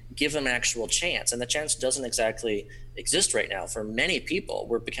actually give them an actual chance, and the chance doesn't exactly exist right now for many people.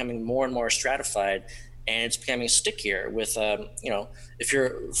 We're becoming more and more stratified, and it's becoming stickier. With if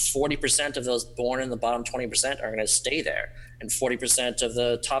you're 40% of those born in the bottom 20% are going to stay there, and 40% of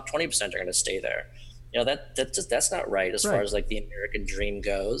the top 20% are going to stay there. That's not right as far as like the American dream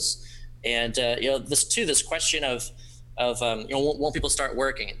goes. And this question of won't people start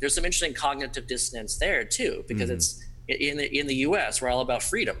working? There's some interesting cognitive dissonance there too, because it's in the U.S. we're all about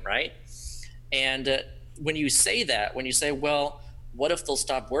freedom, right? And when you say, well, what if they'll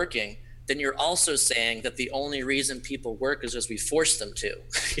stop working? Then you're also saying that the only reason people work is because we force them to.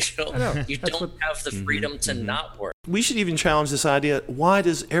 You don't have the freedom to not work. We should even challenge this idea, why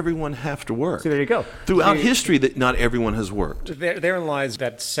does everyone have to work? See, there you go. Throughout history, that not everyone has worked. Therein lies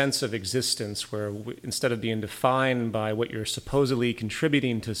that sense of existence where instead of being defined by what you're supposedly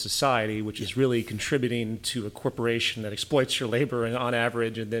contributing to society, which is really contributing to a corporation that exploits your labor on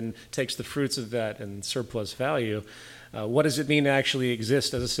average and then takes the fruits of that and surplus value, what does it mean to actually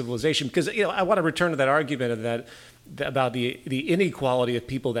exist as a civilization? Because I want to return to that argument of that about the inequality of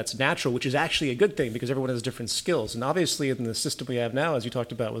people that's natural, which is actually a good thing because everyone has different skills. And obviously in the system we have now, as you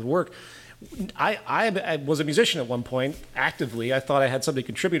talked about with work, I was a musician at one point, actively. I thought I had something to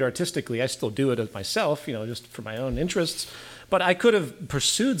contribute artistically. I still do it as myself, just for my own interests. But I could have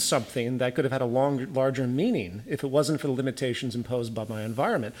pursued something that could have had a larger meaning if it wasn't for the limitations imposed by my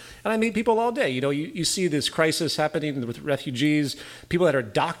environment. And I meet people all day. You see this crisis happening with refugees, people that are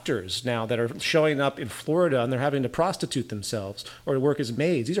doctors now that are showing up in Florida and they're having to prostitute themselves or to work as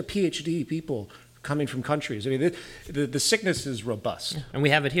maids. These are PhD people coming from countries. I mean, the sickness is robust. And we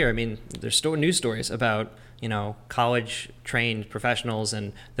have it here. I mean, there's news stories about, college-trained professionals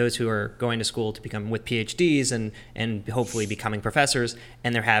and those who are going to school to become with PhDs and hopefully becoming professors,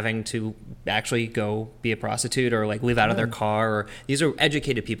 and they're having to actually go be a prostitute or live out of their car. Or these are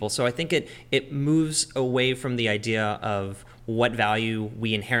educated people. So I think it moves away from the idea of what value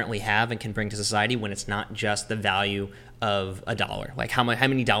we inherently have and can bring to society when it's not just the value of a dollar. Like how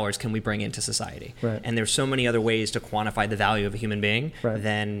many dollars can we bring into society? Right. And there's so many other ways to quantify the value of a human being right.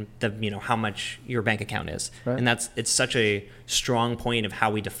 than how much your bank account is. Right. And it's such a strong point of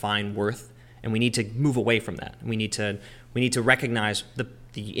how we define worth, and we need to move away from that. We need to recognize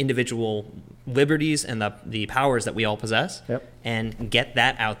the individual liberties and the powers that we all possess, yep. and get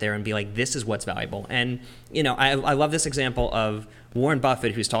that out there and be like, this is what's valuable. And I love this example of Warren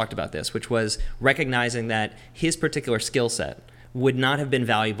Buffett, who's talked about this, which was recognizing that his particular skill set would not have been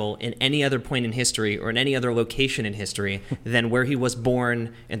valuable in any other point in history or in any other location in history than where he was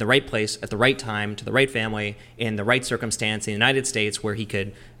born in the right place at the right time to the right family in the right circumstance in the United States, where he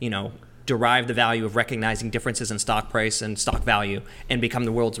could, derive the value of recognizing differences in stock price and stock value and become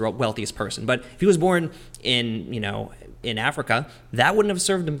the world's wealthiest person. But if he was born in Africa, that wouldn't have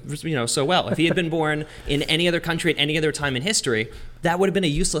served him, so well. If he had been born in any other country at any other time in history, that would have been a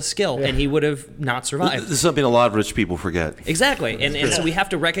useless skill, and he would have not survived. This is something a lot of rich people forget. Exactly, and so we have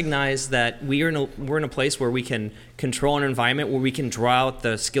to recognize that we're in a place where we can control an environment where we can draw out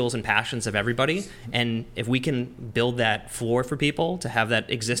the skills and passions of everybody, and if we can build that floor for people to have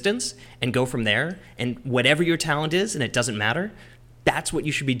that existence and go from there, and whatever your talent is, and it doesn't matter, that's what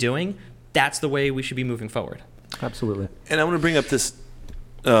you should be doing. That's the way we should be moving forward. Absolutely. And I want to bring up this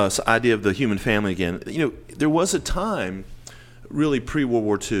idea of the human family again. There was a time, really pre-World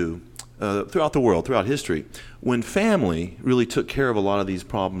War II, throughout the world, throughout history, when family really took care of a lot of these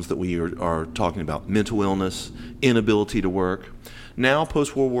problems that we are talking about: mental illness, inability to work. Now,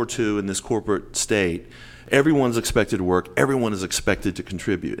 post-World War II, in this corporate state, everyone's expected to work, everyone is expected to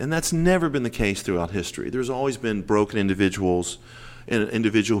contribute. And that's never been the case throughout history. There's always been broken individuals, an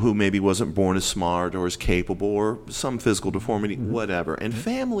individual who maybe wasn't born as smart or as capable or some physical deformity, whatever. And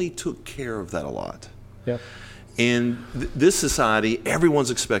family took care of that a lot. Yeah. In this society, everyone's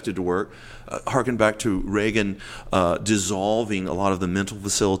expected to work. Harken back to Reagan dissolving a lot of the mental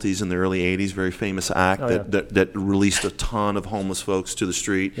facilities in the early 80s, very famous act that released a ton of homeless folks to the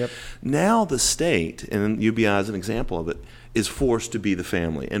street. Yep. Now the state, and UBI is an example of it, is forced to be the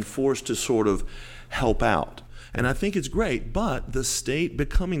family and forced to sort of help out. And I think it's great, but the state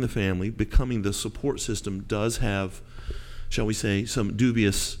becoming the family, becoming the support system, does have, shall we say, some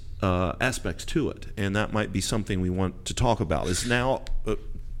dubious aspects to it. And that might be something we want to talk about. Is now,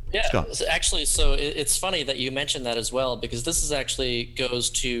 Scott. So it's funny that you mentioned that as well, because this is actually goes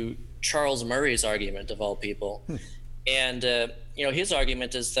to Charles Murray's argument, of all people. And, his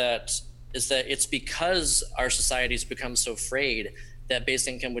argument is that it's because our society's become so frayed that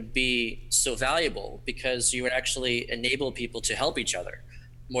basic income would be so valuable, because you would actually enable people to help each other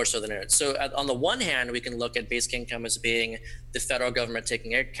more so than it. So on the one hand, we can look at basic income as being the federal government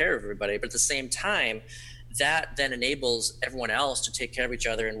taking care of everybody, but at the same time, that then enables everyone else to take care of each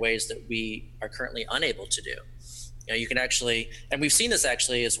other in ways that we are currently unable to do. You can actually, and we've seen this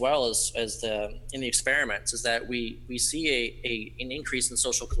actually as well as in the experiments, is that we see an increase in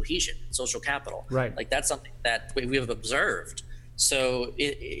social cohesion, social capital. Right. Like that's something that we have observed. So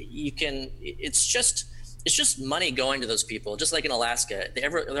it's just money going to those people, just like in Alaska.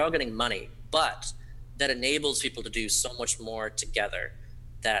 They're all getting money, but that enables people to do so much more together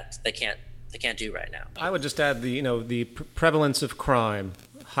that they can't do right now. I would just add the prevalence of crime.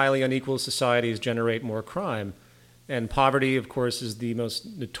 Highly unequal societies generate more crime, and poverty, of course, is the most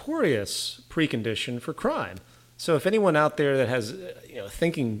notorious precondition for crime. So if anyone out there that has,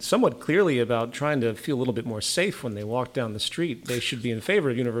 thinking somewhat clearly about trying to feel a little bit more safe when they walk down the street, they should be in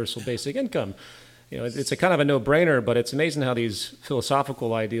favor of universal basic income. It's a kind of a no-brainer, but it's amazing how these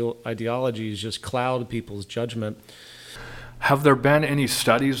philosophical ideologies just cloud people's judgment. Have there been any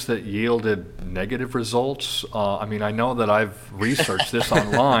studies that yielded negative results? I mean, I know that I've researched this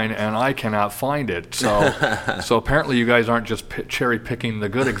online and I cannot find it. So apparently you guys aren't just cherry picking the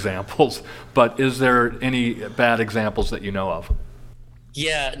good examples, but is there any bad examples that you know of?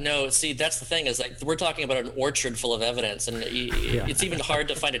 Yeah, no, see, that's the thing is like we're talking about an orchard full of evidence, and it's even hard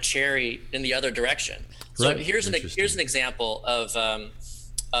to find a cherry in the other direction. So Right. here's an example of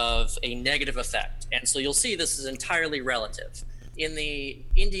a negative effect. And so you'll see this is entirely relative. In the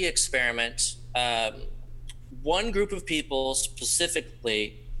India experiment, one group of people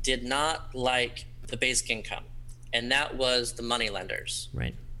specifically did not like the basic income, and that was the money lenders.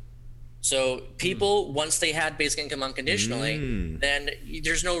 Right. So people, once they had basic income unconditionally, then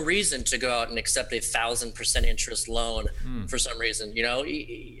there's no reason to go out and accept 1,000% interest loan for some reason, you know.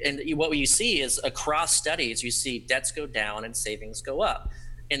 And what you see is across studies, you see debts go down and savings go up.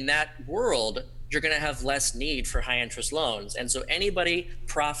 In that world, you're going to have less need for high interest loans. And so anybody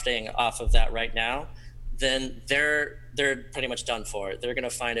profiting off of that right now, then they're pretty much done for it. They're going to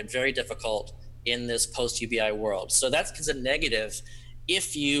find it very difficult in this post UBI world. So that's a negative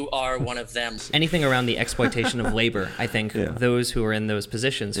if you are one of them. Anything around the exploitation of labor, I think those who are in those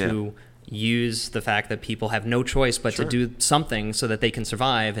positions who use the fact that people have no choice but to do something so that they can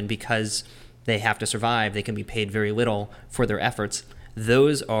survive, and because they have to survive, they can be paid very little for their efforts.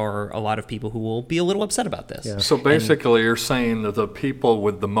 Those are a lot of people who will be a little upset about this. Yeah. So basically you're saying that the people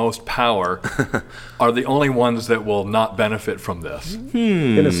with the most power are the only ones that will not benefit from this.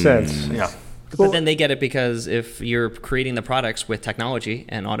 In a sense. Yeah. But then they get it because if you're creating the products with technology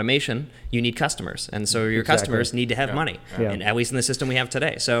and automation, you need customers. And so your customers need to have money, and at least in the system we have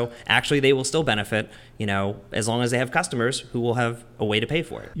today. So actually they will still benefit, you know, as long as they have customers who will have a way to pay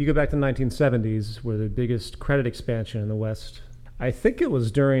for it. You go back to the 1970s, where the biggest credit expansion in the West, I think it was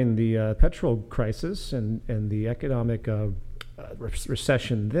during the petrol crisis and the economic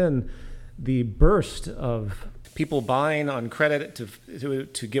recession. Then the burst of people buying on credit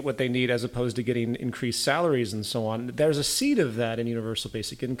to get what they need, as opposed to getting increased salaries and so on. There's a seed of that in universal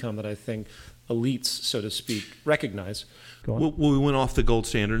basic income that I think elites, so to speak, recognize. Go on. Well, we went off the gold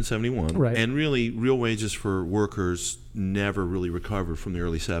standard in 71, Right. and really real wages for workers never really recovered from the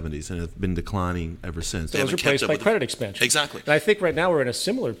early 70s and have been declining ever since. It was replaced by credit expansion. Exactly. And I think right now we're in a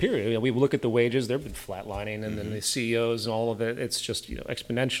similar period. You know, we look at the wages; they've been flatlining, and then the CEOs and all of it. It's just, you know,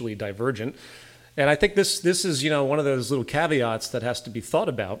 exponentially divergent. And I think this is, you know, one of those little caveats that has to be thought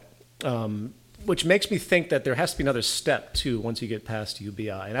about, which makes me think that there has to be another step too once you get past UBI.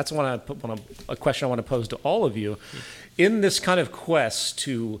 And that's a question I want to pose to all of you. In this kind of quest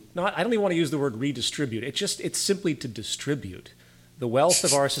to I don't even want to use the word redistribute. It's simply to distribute the wealth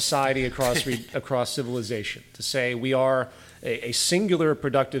of our society across civilization. To say we are a singular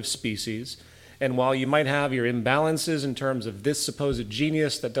productive species. And while you might have your imbalances in terms of this supposed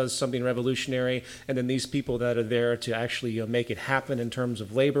genius that does something revolutionary, and then these people that are there to actually make it happen in terms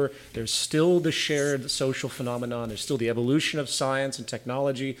of labor, there's still the shared social phenomenon. There's still the evolution of science and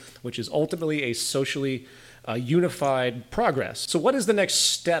technology, which is ultimately a socially unified progress. So what is the next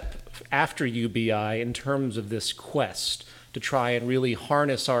step after UBI in terms of this quest to try and really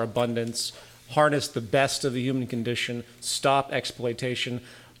harness our abundance, harness the best of the human condition, stop exploitation?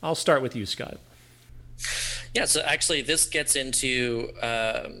 I'll start with you, Scott. Yeah, so actually this gets into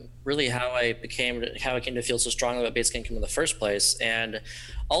really how I came to feel so strongly about basic income in the first place. And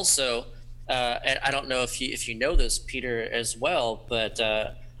also, and I don't know if you know this, Peter, as well, but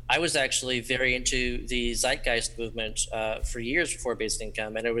I was actually very into the Zeitgeist Movement for years before basic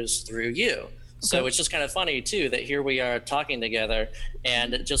income, and it was through you. So it's just kind of funny too that here we are talking together,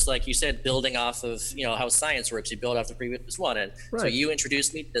 and just like you said, building off of, you know, how science works, you build off the previous one, and so you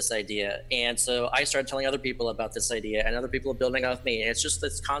introduced me to this idea, and so I started telling other people about this idea, and other people are building off me, and it's just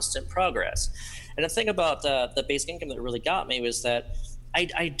this constant progress. And the thing about the basic income that really got me was that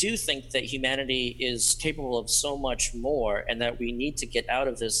I do think that humanity is capable of so much more, and that we need to get out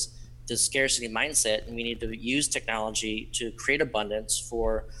of this scarcity mindset, and we need to use technology to create abundance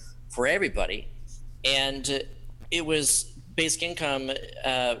for everybody. And it was basic income.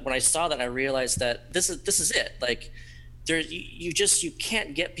 When I saw that, I realized that this is it. Like, you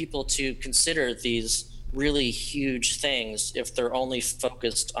can't get people to consider these really huge things if they're only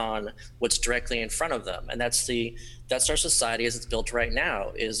focused on what's directly in front of them. And that's our society as it's built right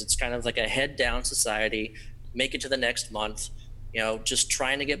now. It's kind of like a head down society, make it to the next month, you know, just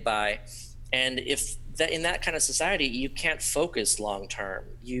trying to get by. And if in that kind of society, you can't focus long term.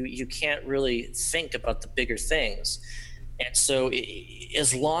 You can't really think about the bigger things. And so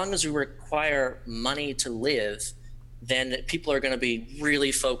as long as we require money to live, then people are going to be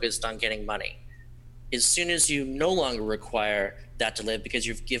really focused on getting money. as soon as you no longer require that to live because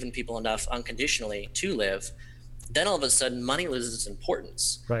you've given people enough unconditionally to live, then all of a sudden money loses its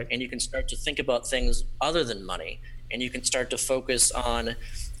importance. Right. And you can start to think about things other than money. And you can start to focus on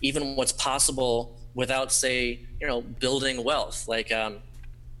even what's possible without, say, building wealth. Like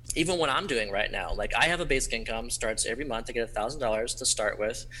even what I'm doing right now, like I have a basic income, starts every month. I get $1,000 to start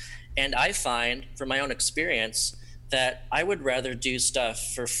with. And I find from my own experience that I would rather do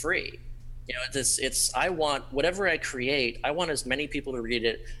stuff for free. I want whatever I create, I want as many people to read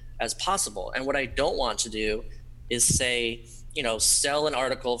it as possible. And what I don't want to do is say, sell an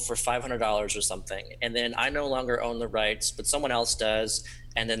article for $500 or something, and then I no longer own the rights, but someone else does,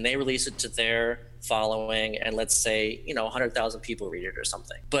 and then they release it to their following, and let's say, 100,000 people read it or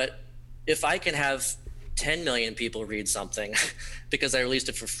something. But if I can have 10 million people read something because I released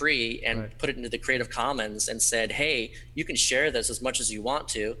it for free and put it into the Creative Commons and said, hey, you can share this as much as you want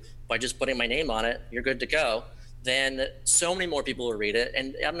to by just putting my name on it, you're good to go, then so many more people will read it.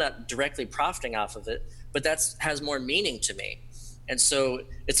 And I'm not directly profiting off of it, but that has more meaning to me. And so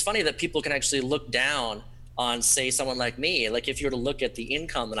it's funny that people can actually look down on, say, someone like me. Like if you were to look at the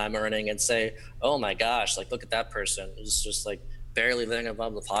income that I'm earning and say, oh my gosh, like look at that person who's just like barely living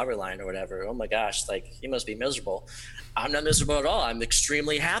above the poverty line or whatever. Oh my gosh, like he must be miserable. I'm not miserable at all. I'm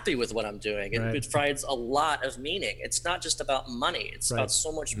extremely happy with what I'm doing. It provides a lot of meaning. It's not just about money. It's about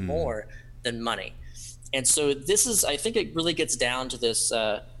so much more than money. And so I think it really gets down to this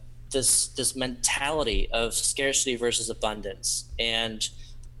this mentality of scarcity versus abundance. And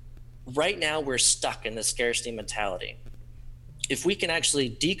right now we're stuck in the scarcity mentality. If we can actually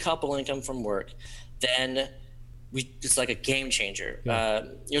decouple income from work, then it's like a game changer.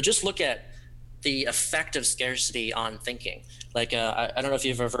 Just look at the effect of scarcity on thinking. Like I don't know if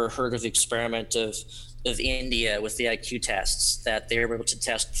you've ever heard of the experiment of India with the IQ tests that they were able to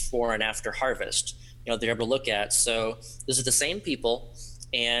test before and after harvest. They're able to look at. So this is the same people,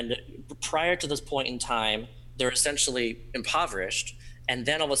 and prior to this point in time, they're essentially impoverished, and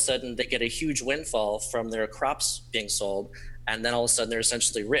then all of a sudden they get a huge windfall from their crops being sold, and then all of a sudden they're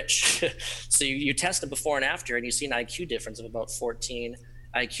essentially rich. So you test it before and after, and you see an IQ difference of about 14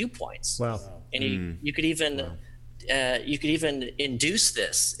 IQ points. Wow. And you could even induce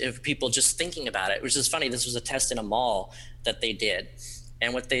this if people just thinking about it, which is funny. This was a test in a mall that they did.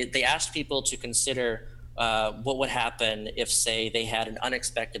 And what they asked people to consider what would happen if, say, they had an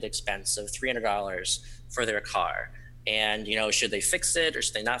unexpected expense of $300 for their car. And, should they fix it or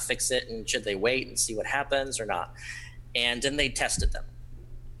should they not fix it? And should they wait and see what happens or not? And then they tested them.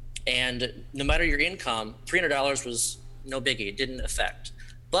 And no matter your income, $300 was no biggie. It didn't affect.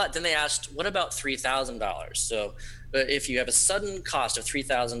 But then they asked, what about $3,000? So if you have a sudden cost of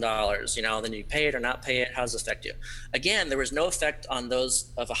 $3,000, then you pay it or not pay it. How does it affect you? Again, there was no effect on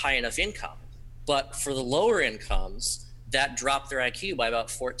those of a high enough income. But for the lower incomes, that dropped their IQ by about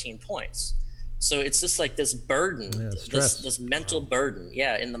 14 points. So it's just like this burden, this mental burden,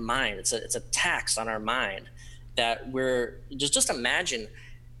 in the mind. It's a tax on our mind that we're just imagine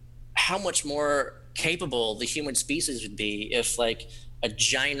how much more capable the human species would be if like a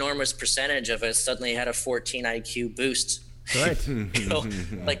ginormous percentage of us suddenly had a 14 IQ boost. Right.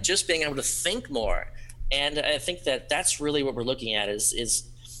 Like just being able to think more. And I think that that's really what we're looking at is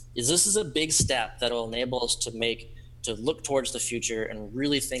this is a big step that will enable us to look towards the future and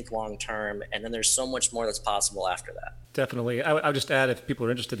really think long term. And then there's so much more that's possible after that. Definitely. I'll just add, if people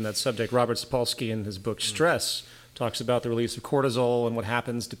are interested in that subject, Robert Sapolsky in his book Stress talks about the release of cortisol and what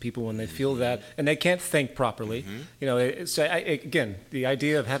happens to people when they feel that, and they can't think properly. Again, the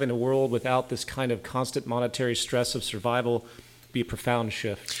idea of having a world without this kind of constant monetary stress of survival be a profound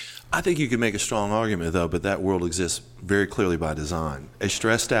shift. I think you could make a strong argument, though, but that world exists very clearly by design. A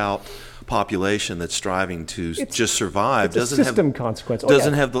stressed out population that's striving to just survive doesn't have system consequence.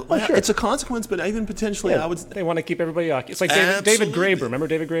 It's a consequence, but even potentially, I would. They want to keep everybody occupied. It's like David Graeber. Remember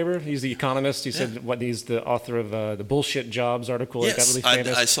David Graeber? He's the economist. He said he's the author of the Bullshit Jobs article. Yes, that got really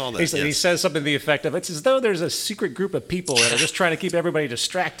famous. I saw that. He says something to the effect of, "It's as though there's a secret group of people that are just trying to keep everybody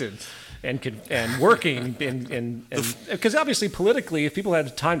distracted." And working, because obviously politically, if people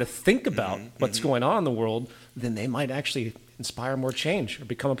had time to think about what's going on in the world, then they might actually inspire more change or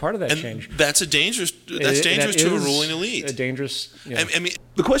become a part of that change. That's dangerous to a ruling elite. I mean,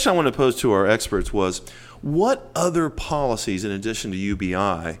 the question I want to pose to our experts was, what other policies, in addition to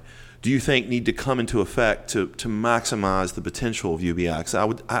UBI, do you think need to come into effect to maximize the potential of UBI? 'Cause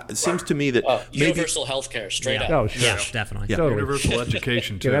it seems to me that universal health care, straight up. Oh, sure. Yeah, definitely. Yeah. Totally. Universal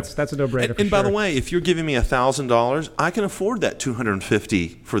education too. Yeah, that's a no-brainer. And by the way, if you're giving me $1,000, I can afford that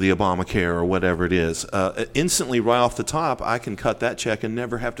 $250 for the Obamacare or whatever it is. Instantly, right off the top, I can cut that check and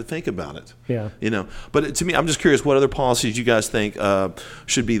never have to think about it. Yeah. But to me, I'm just curious what other policies you guys think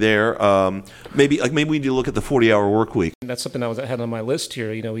should be there. Maybe we need to look at the 40-hour work week. That's something I had on my list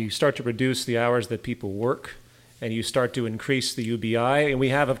here. You start to reduce the hours that people work, and you start to increase the UBI. And we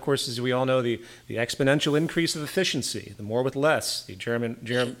have, of course, as we all know, the exponential increase of efficiency, the more with less, the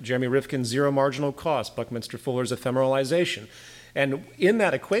Jeremy Rifkin's zero marginal cost, Buckminster Fuller's ephemeralization. And in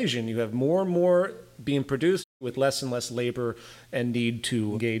that equation, you have more and more being produced with less and less labor and need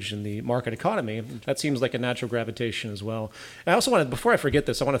to engage in the market economy. That seems like a natural gravitation as well. And I also want to, before I forget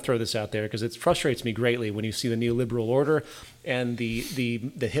this, I want to throw this out there because it frustrates me greatly when you see the neoliberal order and the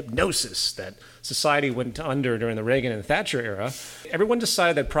hypnosis that society went under during the Reagan and Thatcher era. Everyone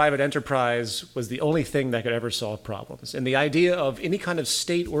decided that private enterprise was the only thing that could ever solve problems. And the idea of any kind of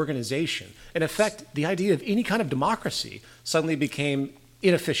state organization, in effect, the idea of any kind of democracy suddenly became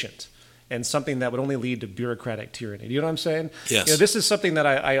inefficient and something that would only lead to bureaucratic tyranny. Do you know what I'm saying? Yes. This is something that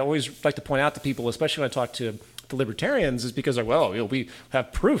I always like to point out to people, especially when I talk to the libertarians, is because we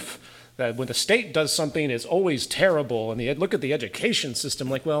have proof that when the state does something, it's always terrible. And look at the education system.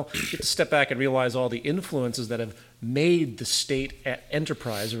 You have to step back and realize all the influences that have made the state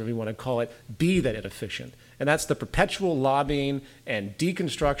enterprise, or whatever you want to call it, be that inefficient. And that's the perpetual lobbying and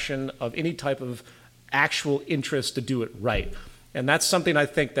deconstruction of any type of actual interest to do it right. And that's something I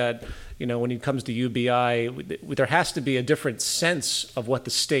think that, when it comes to UBI, there has to be a different sense of what the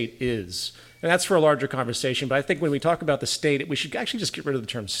state is. And that's for a larger conversation. But I think when we talk about the state, we should actually just get rid of the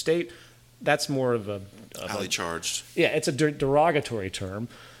term state. That's more of highly charged. Yeah, it's a derogatory term.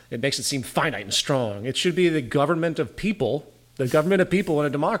 It makes it seem finite and strong. It should be the government of people in a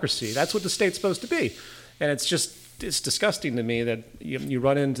democracy. That's what the state's supposed to be. And it's disgusting to me that you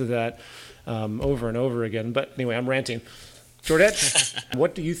run into that over and over again. But anyway, I'm ranting. Jordet,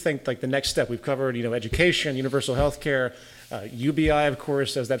 what do you think, the next step? We've covered, education, universal health care, UBI, of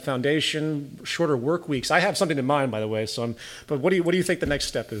course, as that foundation, shorter work weeks. I have something in mind, by the way. But what do you think the next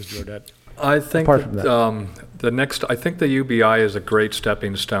step is, Jordet? I think I think the UBI is a great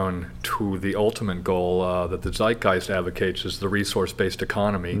stepping stone to the ultimate goal that the Zeitgeist advocates, is the resource-based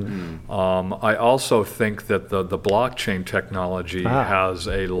economy. Mm-hmm. I also think that the blockchain technology has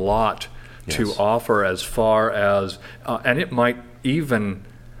a lot to offer, as far as, and it might even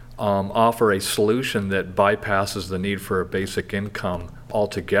offer a solution that bypasses the need for a basic income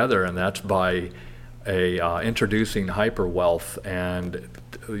altogether, and that's by introducing hyperwealth. And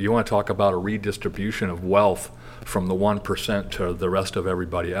you want to talk about a redistribution of wealth from the 1% to the rest of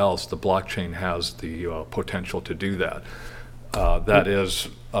everybody else. The blockchain has the potential to do that. That is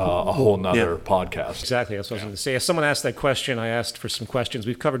a whole nother podcast. Exactly, that's what I was going to say. If someone asked that question, I asked for some questions.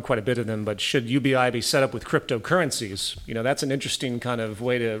 We've covered quite a bit of them, but should UBI be set up with cryptocurrencies? That's an interesting kind of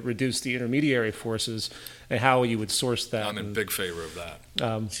way to reduce the intermediary forces and how you would source that. I'm in big favor of that.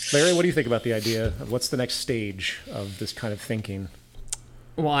 Larry, what do you think about the idea of what's the next stage of this kind of thinking?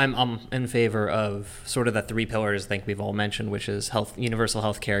 Well, I'm in favor of sort of the three pillars I think we've all mentioned, which is universal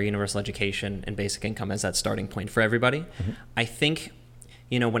health care, universal education, and basic income as that starting point for everybody. Mm-hmm. I think,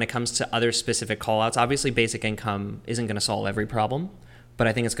 when it comes to other specific call-outs, obviously basic income isn't going to solve every problem, but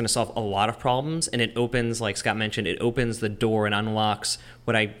I think it's going to solve a lot of problems, and it opens, like Scott mentioned, it opens the door and unlocks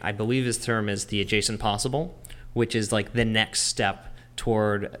what I believe his term is the adjacent possible, which is the next step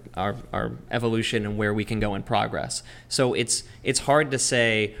toward our evolution and where we can go in progress. So it's hard to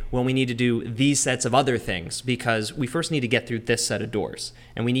say, well, we need to do these sets of other things, because we first need to get through this set of doors,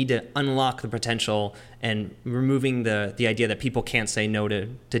 and we need to unlock the potential and removing the idea that people can't say no to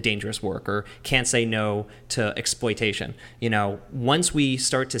dangerous work or can't say no to exploitation. Once we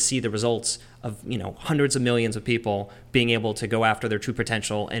start to see the results of hundreds of millions of people being able to go after their true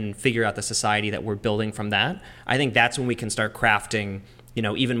potential and figure out the society that we're building from that, I think that's when we can start crafting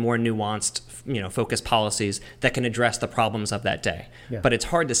even more nuanced, focused policies that can address the problems of that day. Yeah. But it's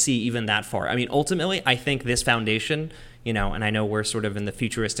hard to see even that far. I mean, ultimately, I think this foundation, and I know we're sort of in the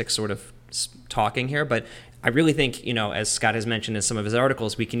futuristic sort of talking here, but I really think, as Scott has mentioned in some of his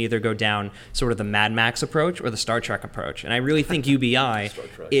articles, we can either go down sort of the Mad Max approach or the Star Trek approach. And I really think UBI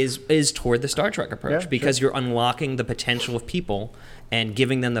is toward the Star Trek approach, because you're unlocking the potential of people and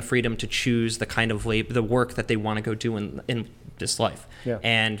giving them the freedom to choose the kind of the work that they want to go do in this life. Yeah.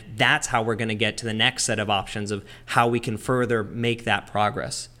 And that's how we're going to get to the next set of options of how we can further make that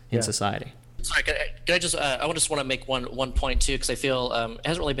progress in society. Sorry, can Can I just? I just want to make one point too, because I feel it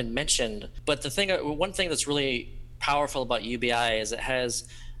hasn't really been mentioned. But one thing that's really powerful about UBI is it has,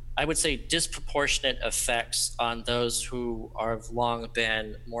 I would say, disproportionate effects on those who have long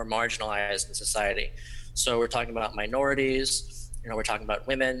been more marginalized in society. So we're talking about minorities, we're talking about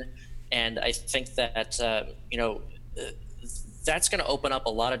women, and I think that that's going to open up a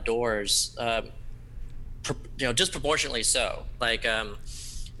lot of doors, disproportionately so. Like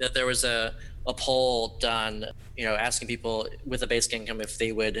that there was a poll done, asking people with a basic income if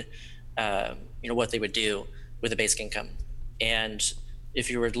they would, what they would do with a basic income. And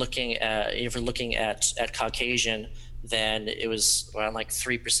if you were looking at Caucasian, then it was around like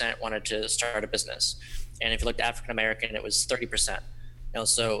 3% wanted to start a business. And if you looked at African American, it was 30%.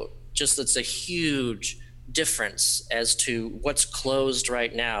 So just it's a huge difference as to what's closed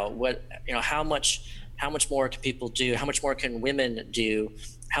right now. How much more can people do? How much more can women do?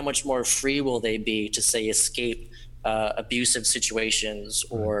 How much more free will they be to, say, escape abusive situations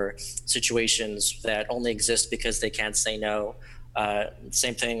or situations that only exist because they can't say no?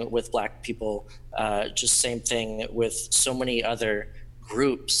 Same thing with Black people. Just same thing with so many other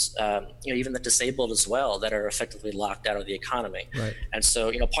groups, even the disabled as well, that are effectively locked out of the economy. Right. And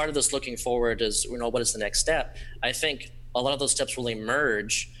so, part of this looking forward is, what is the next step? I think a lot of those steps will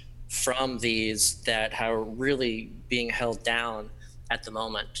emerge from these that are really being held down at the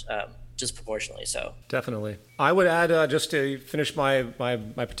moment, disproportionately so. Definitely. I would add, just to finish my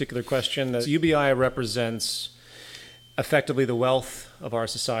particular question, that UBI represents effectively the wealth of our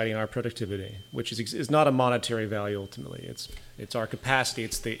society and our productivity, which is not a monetary value ultimately. It's our capacity.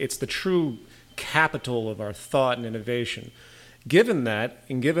 It's the true capital of our thought and innovation. Given that,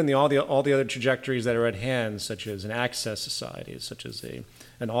 and given all the other trajectories that are at hand, such as an access society, such as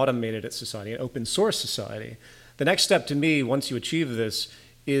an automated society, an open source society, the next step to me, once you achieve this,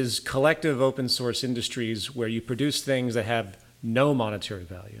 is collective open source industries where you produce things that have no monetary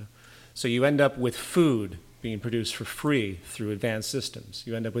value. So you end up with food being produced for free through advanced systems.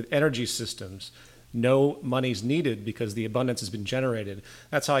 You end up with energy systems. No money's needed because the abundance has been generated.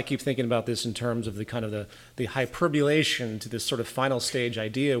 That's how I keep thinking about this in terms of the kind of the hyperbulation to this sort of final stage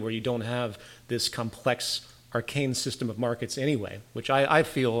idea where you don't have this complex arcane system of markets anyway, which I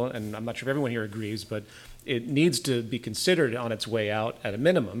feel, and I'm not sure if everyone here agrees, but it needs to be considered on its way out at a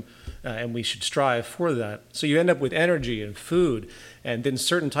minimum, and we should strive for that. So you end up with energy and food, and then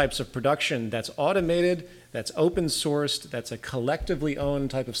certain types of production that's automated, that's open sourced, that's a collectively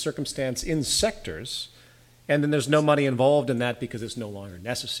owned type of circumstance in sectors, and then there's no money involved in that because it's no longer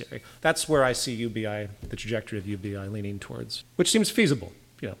necessary. That's where I see UBI, the trajectory of UBI leaning towards, which seems feasible.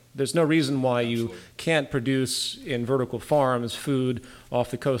 There's no reason why you can't produce in vertical farms food off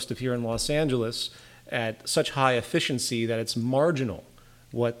the coast of here in Los Angeles at such high efficiency that it's marginal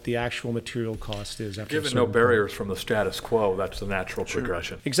what the actual material cost is. Given no barriers from the status quo, that's the natural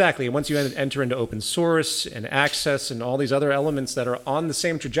progression. Exactly. And once you enter into open source and access and all these other elements that are on the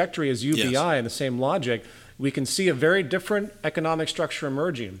same trajectory as UBI and the same logic, we can see a very different economic structure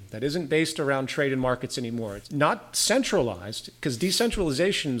emerging that isn't based around trade and markets anymore. It's not centralized, because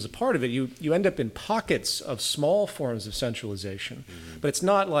decentralization is a part of it. You end up in pockets of small forms of centralization, but it's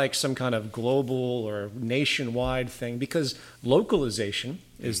not like some kind of global or nationwide thing, because localization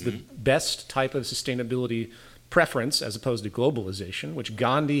is the best type of sustainability preference as opposed to globalization, which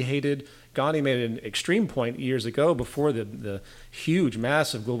Gandhi hated. Gandhi made an extreme point years ago before the huge,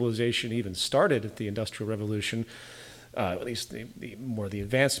 massive globalization even started at the Industrial Revolution, at least the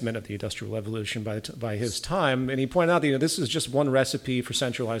advancement of the Industrial Revolution by his time. And he pointed out that this is just one recipe for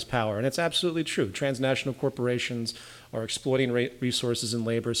centralized power. And it's absolutely true. Transnational corporations are exploiting resources and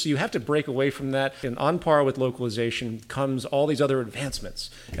labor. So you have to break away from that. And on par with localization comes all these other advancements.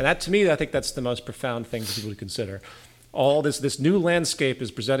 And that, to me, I think that's the most profound thing for people to consider. All this new landscape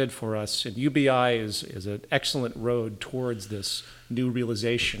is presented for us, and UBI is an excellent road towards this new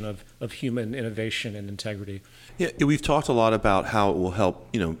realization of human innovation and integrity. Yeah, we've talked a lot about how it will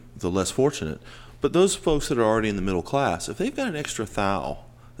help, the less fortunate. But those folks that are already in the middle class, if they've got an extra thou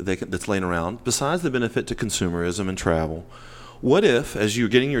that's laying around, besides the benefit to consumerism and travel, what if, as you're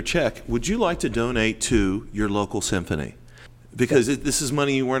getting your check, would you like to donate to your local symphony? Because this is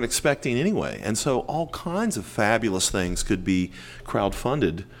money you weren't expecting anyway. And so all kinds of fabulous things could be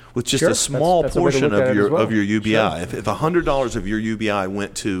crowdfunded with just a small portion of your UBI. Sure. If $100 of your UBI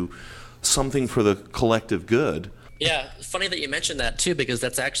went to something for the collective good. Yeah, funny that you mentioned that too, because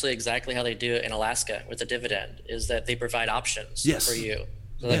that's actually exactly how they do it in Alaska with the dividend, is that they provide options for you.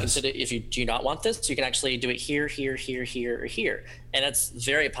 So they consider, if you do not want this, you can actually do it here, here, here, here, or here. And it's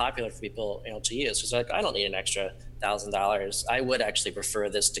very popular for people to use. So it's like, I don't need an extra $1,000. I would actually prefer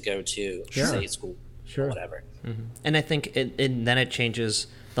this to go to, say, school. Sure. or whatever. And I think then it changes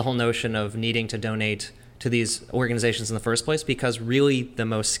the whole notion of needing to donate to these organizations in the first place, because really the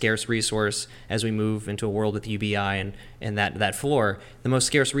most scarce resource as we move into a world with UBI and that floor, the most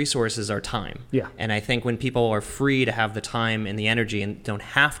scarce resources are time. Yeah. And I think when people are free to have the time and the energy and don't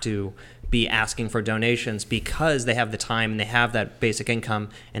have to be asking for donations because they have the time and they have that basic income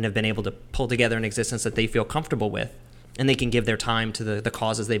and have been able to pull together an existence that they feel comfortable with, and they can give their time to the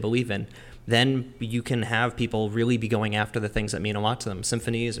causes they believe in, then you can have people really be going after the things that mean a lot to them,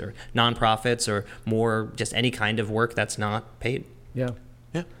 symphonies or nonprofits or more just any kind of work that's not paid. Yeah.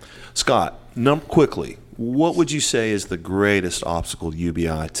 Yeah. Scott, quickly, what would you say is the greatest obstacle to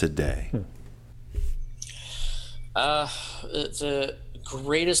UBI today? The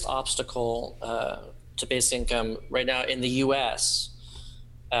greatest obstacle to basic income right now in the U.S.,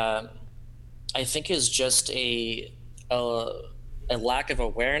 I think, is just a lack of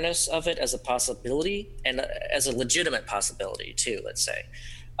awareness of it as a possibility, and as a legitimate possibility too, let's say.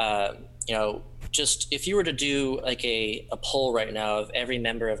 Just if you were to do like a poll right now of every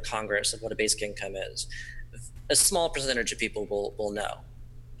member of Congress of what a basic income is, a small percentage of people will know.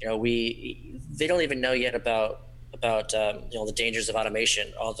 They don't even know yet about the dangers of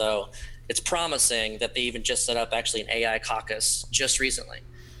automation, although it's promising that they even just set up actually an AI caucus just recently.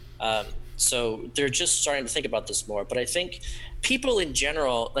 So they're just starting to think about this more. But I think people in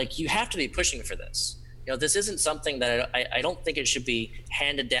general, like, you have to be pushing for this. This isn't something that I don't think it should be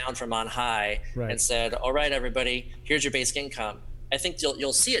handed down from on high and said, all right, everybody, here's your basic income. I think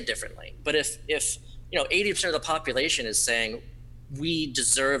you'll see it differently. But if 80% of the population is saying we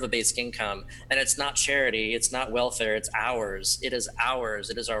deserve a basic income, and it's not charity, it's not welfare, it's ours. It is ours.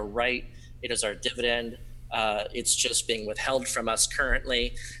 It is our right. It is our dividend. It's just being withheld from us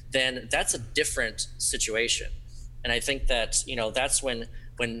currently. Then that's a different situation. And I think that that's when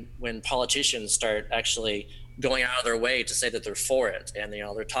politicians start actually going out of their way to say that they're for it, and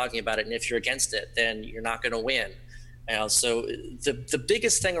they're talking about it. And if you're against it, then you're not going to win. So the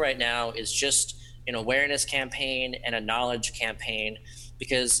biggest thing right now is just an awareness campaign and a knowledge campaign,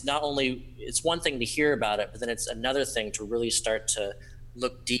 because not only it's one thing to hear about it, but then it's another thing to really start to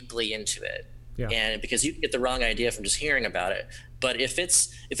look deeply into it. Yeah. And because you can get the wrong idea from just hearing about it, but if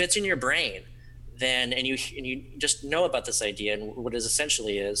it's in your brain, then and you just know about this idea and what it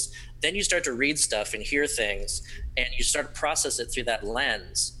essentially is, then you start to read stuff and hear things, and you start to process it through that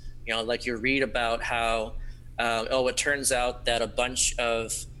lens. Like you read about how it turns out that a bunch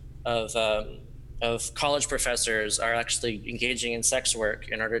of college professors are actually engaging in sex work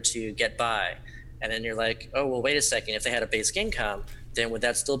in order to get by, and then you're like, oh well, wait a second, if they had a basic income, then would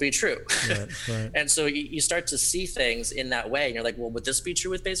that still be true? Right. And so you start to see things in that way, and you're like, well, would this be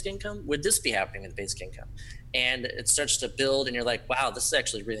true with basic income? Would this be happening with basic income? And it starts to build, and you're like, wow, this is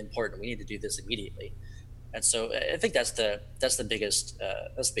actually really important. We need to do this immediately. And so I think that's the biggest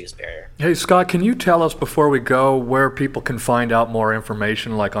barrier. Hey, Scott, can you tell us before we go where people can find out more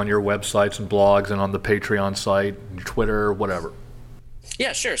information, like on your websites and blogs and on the Patreon site, Twitter, whatever?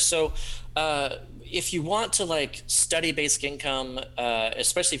 Yeah, sure. So if you want to study basic income,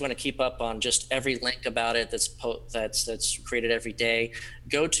 especially if you want to keep up on just every link about it that's created every day,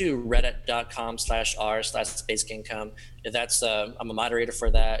 go to reddit.com/r/basic income. That's I'm a moderator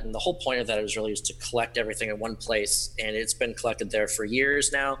for that, and the whole point of that is really to collect everything in one place, and it's been collected there for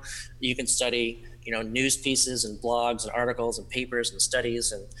years now. You can study news pieces and blogs and articles and papers and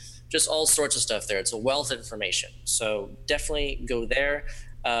studies and just all sorts of stuff there. It's a wealth of information, so definitely go there.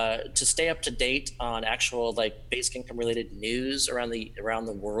 To stay up to date on actual basic income related news around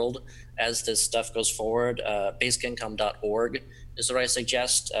the world as this stuff goes forward, basicincome.org is what I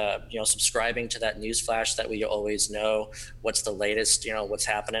suggest. Subscribing to that news flash, that way you always know what's the latest, what's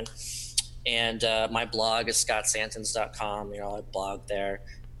happening. And my blog is scottsantons.com. I blog there.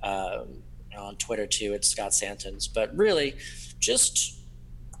 On Twitter too, it's Scott Santons. But really, just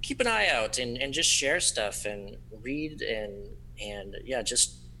keep an eye out and just share stuff and read and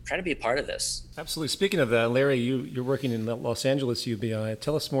just try to be a part of this. Absolutely. Speaking of that, Larry, you're working in the Los Angeles UBI.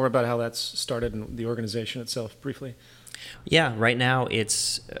 Tell us more about how that's started and the organization itself, briefly. Yeah, right now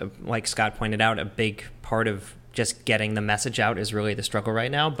it's, like Scott pointed out, a big part of just getting the message out is really the struggle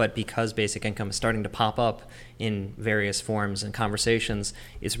right now. But because basic income is starting to pop up in various forms and conversations,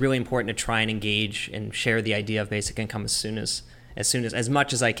 it's really important to try and engage and share the idea of basic income as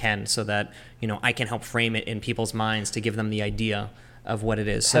much as I can, so that I can help frame it in people's minds to give them the idea of what it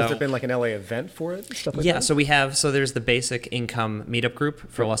is. Has there been an LA event for it? Stuff like that? So there's the Basic Income Meetup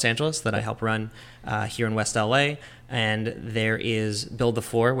Group for Los Angeles that I help run here in West LA, and there is Build the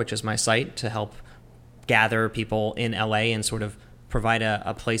Floor, which is my site to help gather people in LA and sort of provide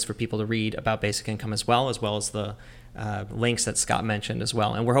a place for people to read about basic income as well as the links that Scott mentioned as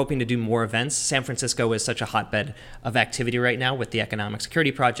well. And we're hoping to do more events. San Francisco is such a hotbed of activity right now with the Economic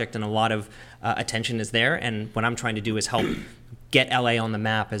Security Project, and a lot of attention is there. And what I'm trying to do is help get LA on the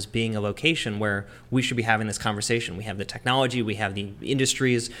map as being a location where we should be having this conversation. We have the technology, we have the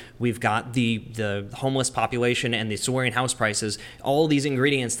industries, we've got the homeless population and the soaring house prices, all these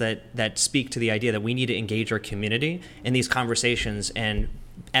ingredients that speak to the idea that we need to engage our community in these conversations, and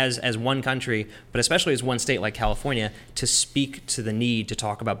as one country, but especially as one state like California, to speak to the need to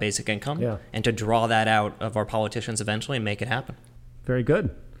talk about basic income and to draw that out of our politicians eventually and make it happen. Very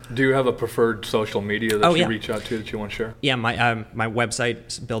good. Do you have a preferred social media that you reach out to that you want to share? Yeah, my website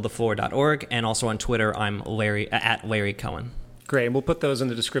is buildthefloor.org, and also on Twitter, I'm at Larry Cohen. Great. And we'll put those in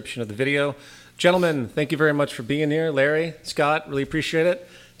the description of the video. Gentlemen, thank you very much for being here. Larry, Scott, really appreciate it.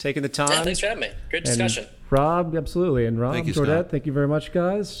 Taking the time. Yeah, thanks for having me. Great discussion. And Rob, absolutely. And Rob, thank you, Jordet, Scott. thank you very much,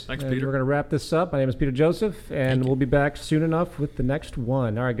 guys. Thanks, and Peter. We're going to wrap this up. My name is Peter Joseph, and we'll be back soon enough with the next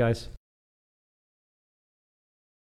one. All right, guys.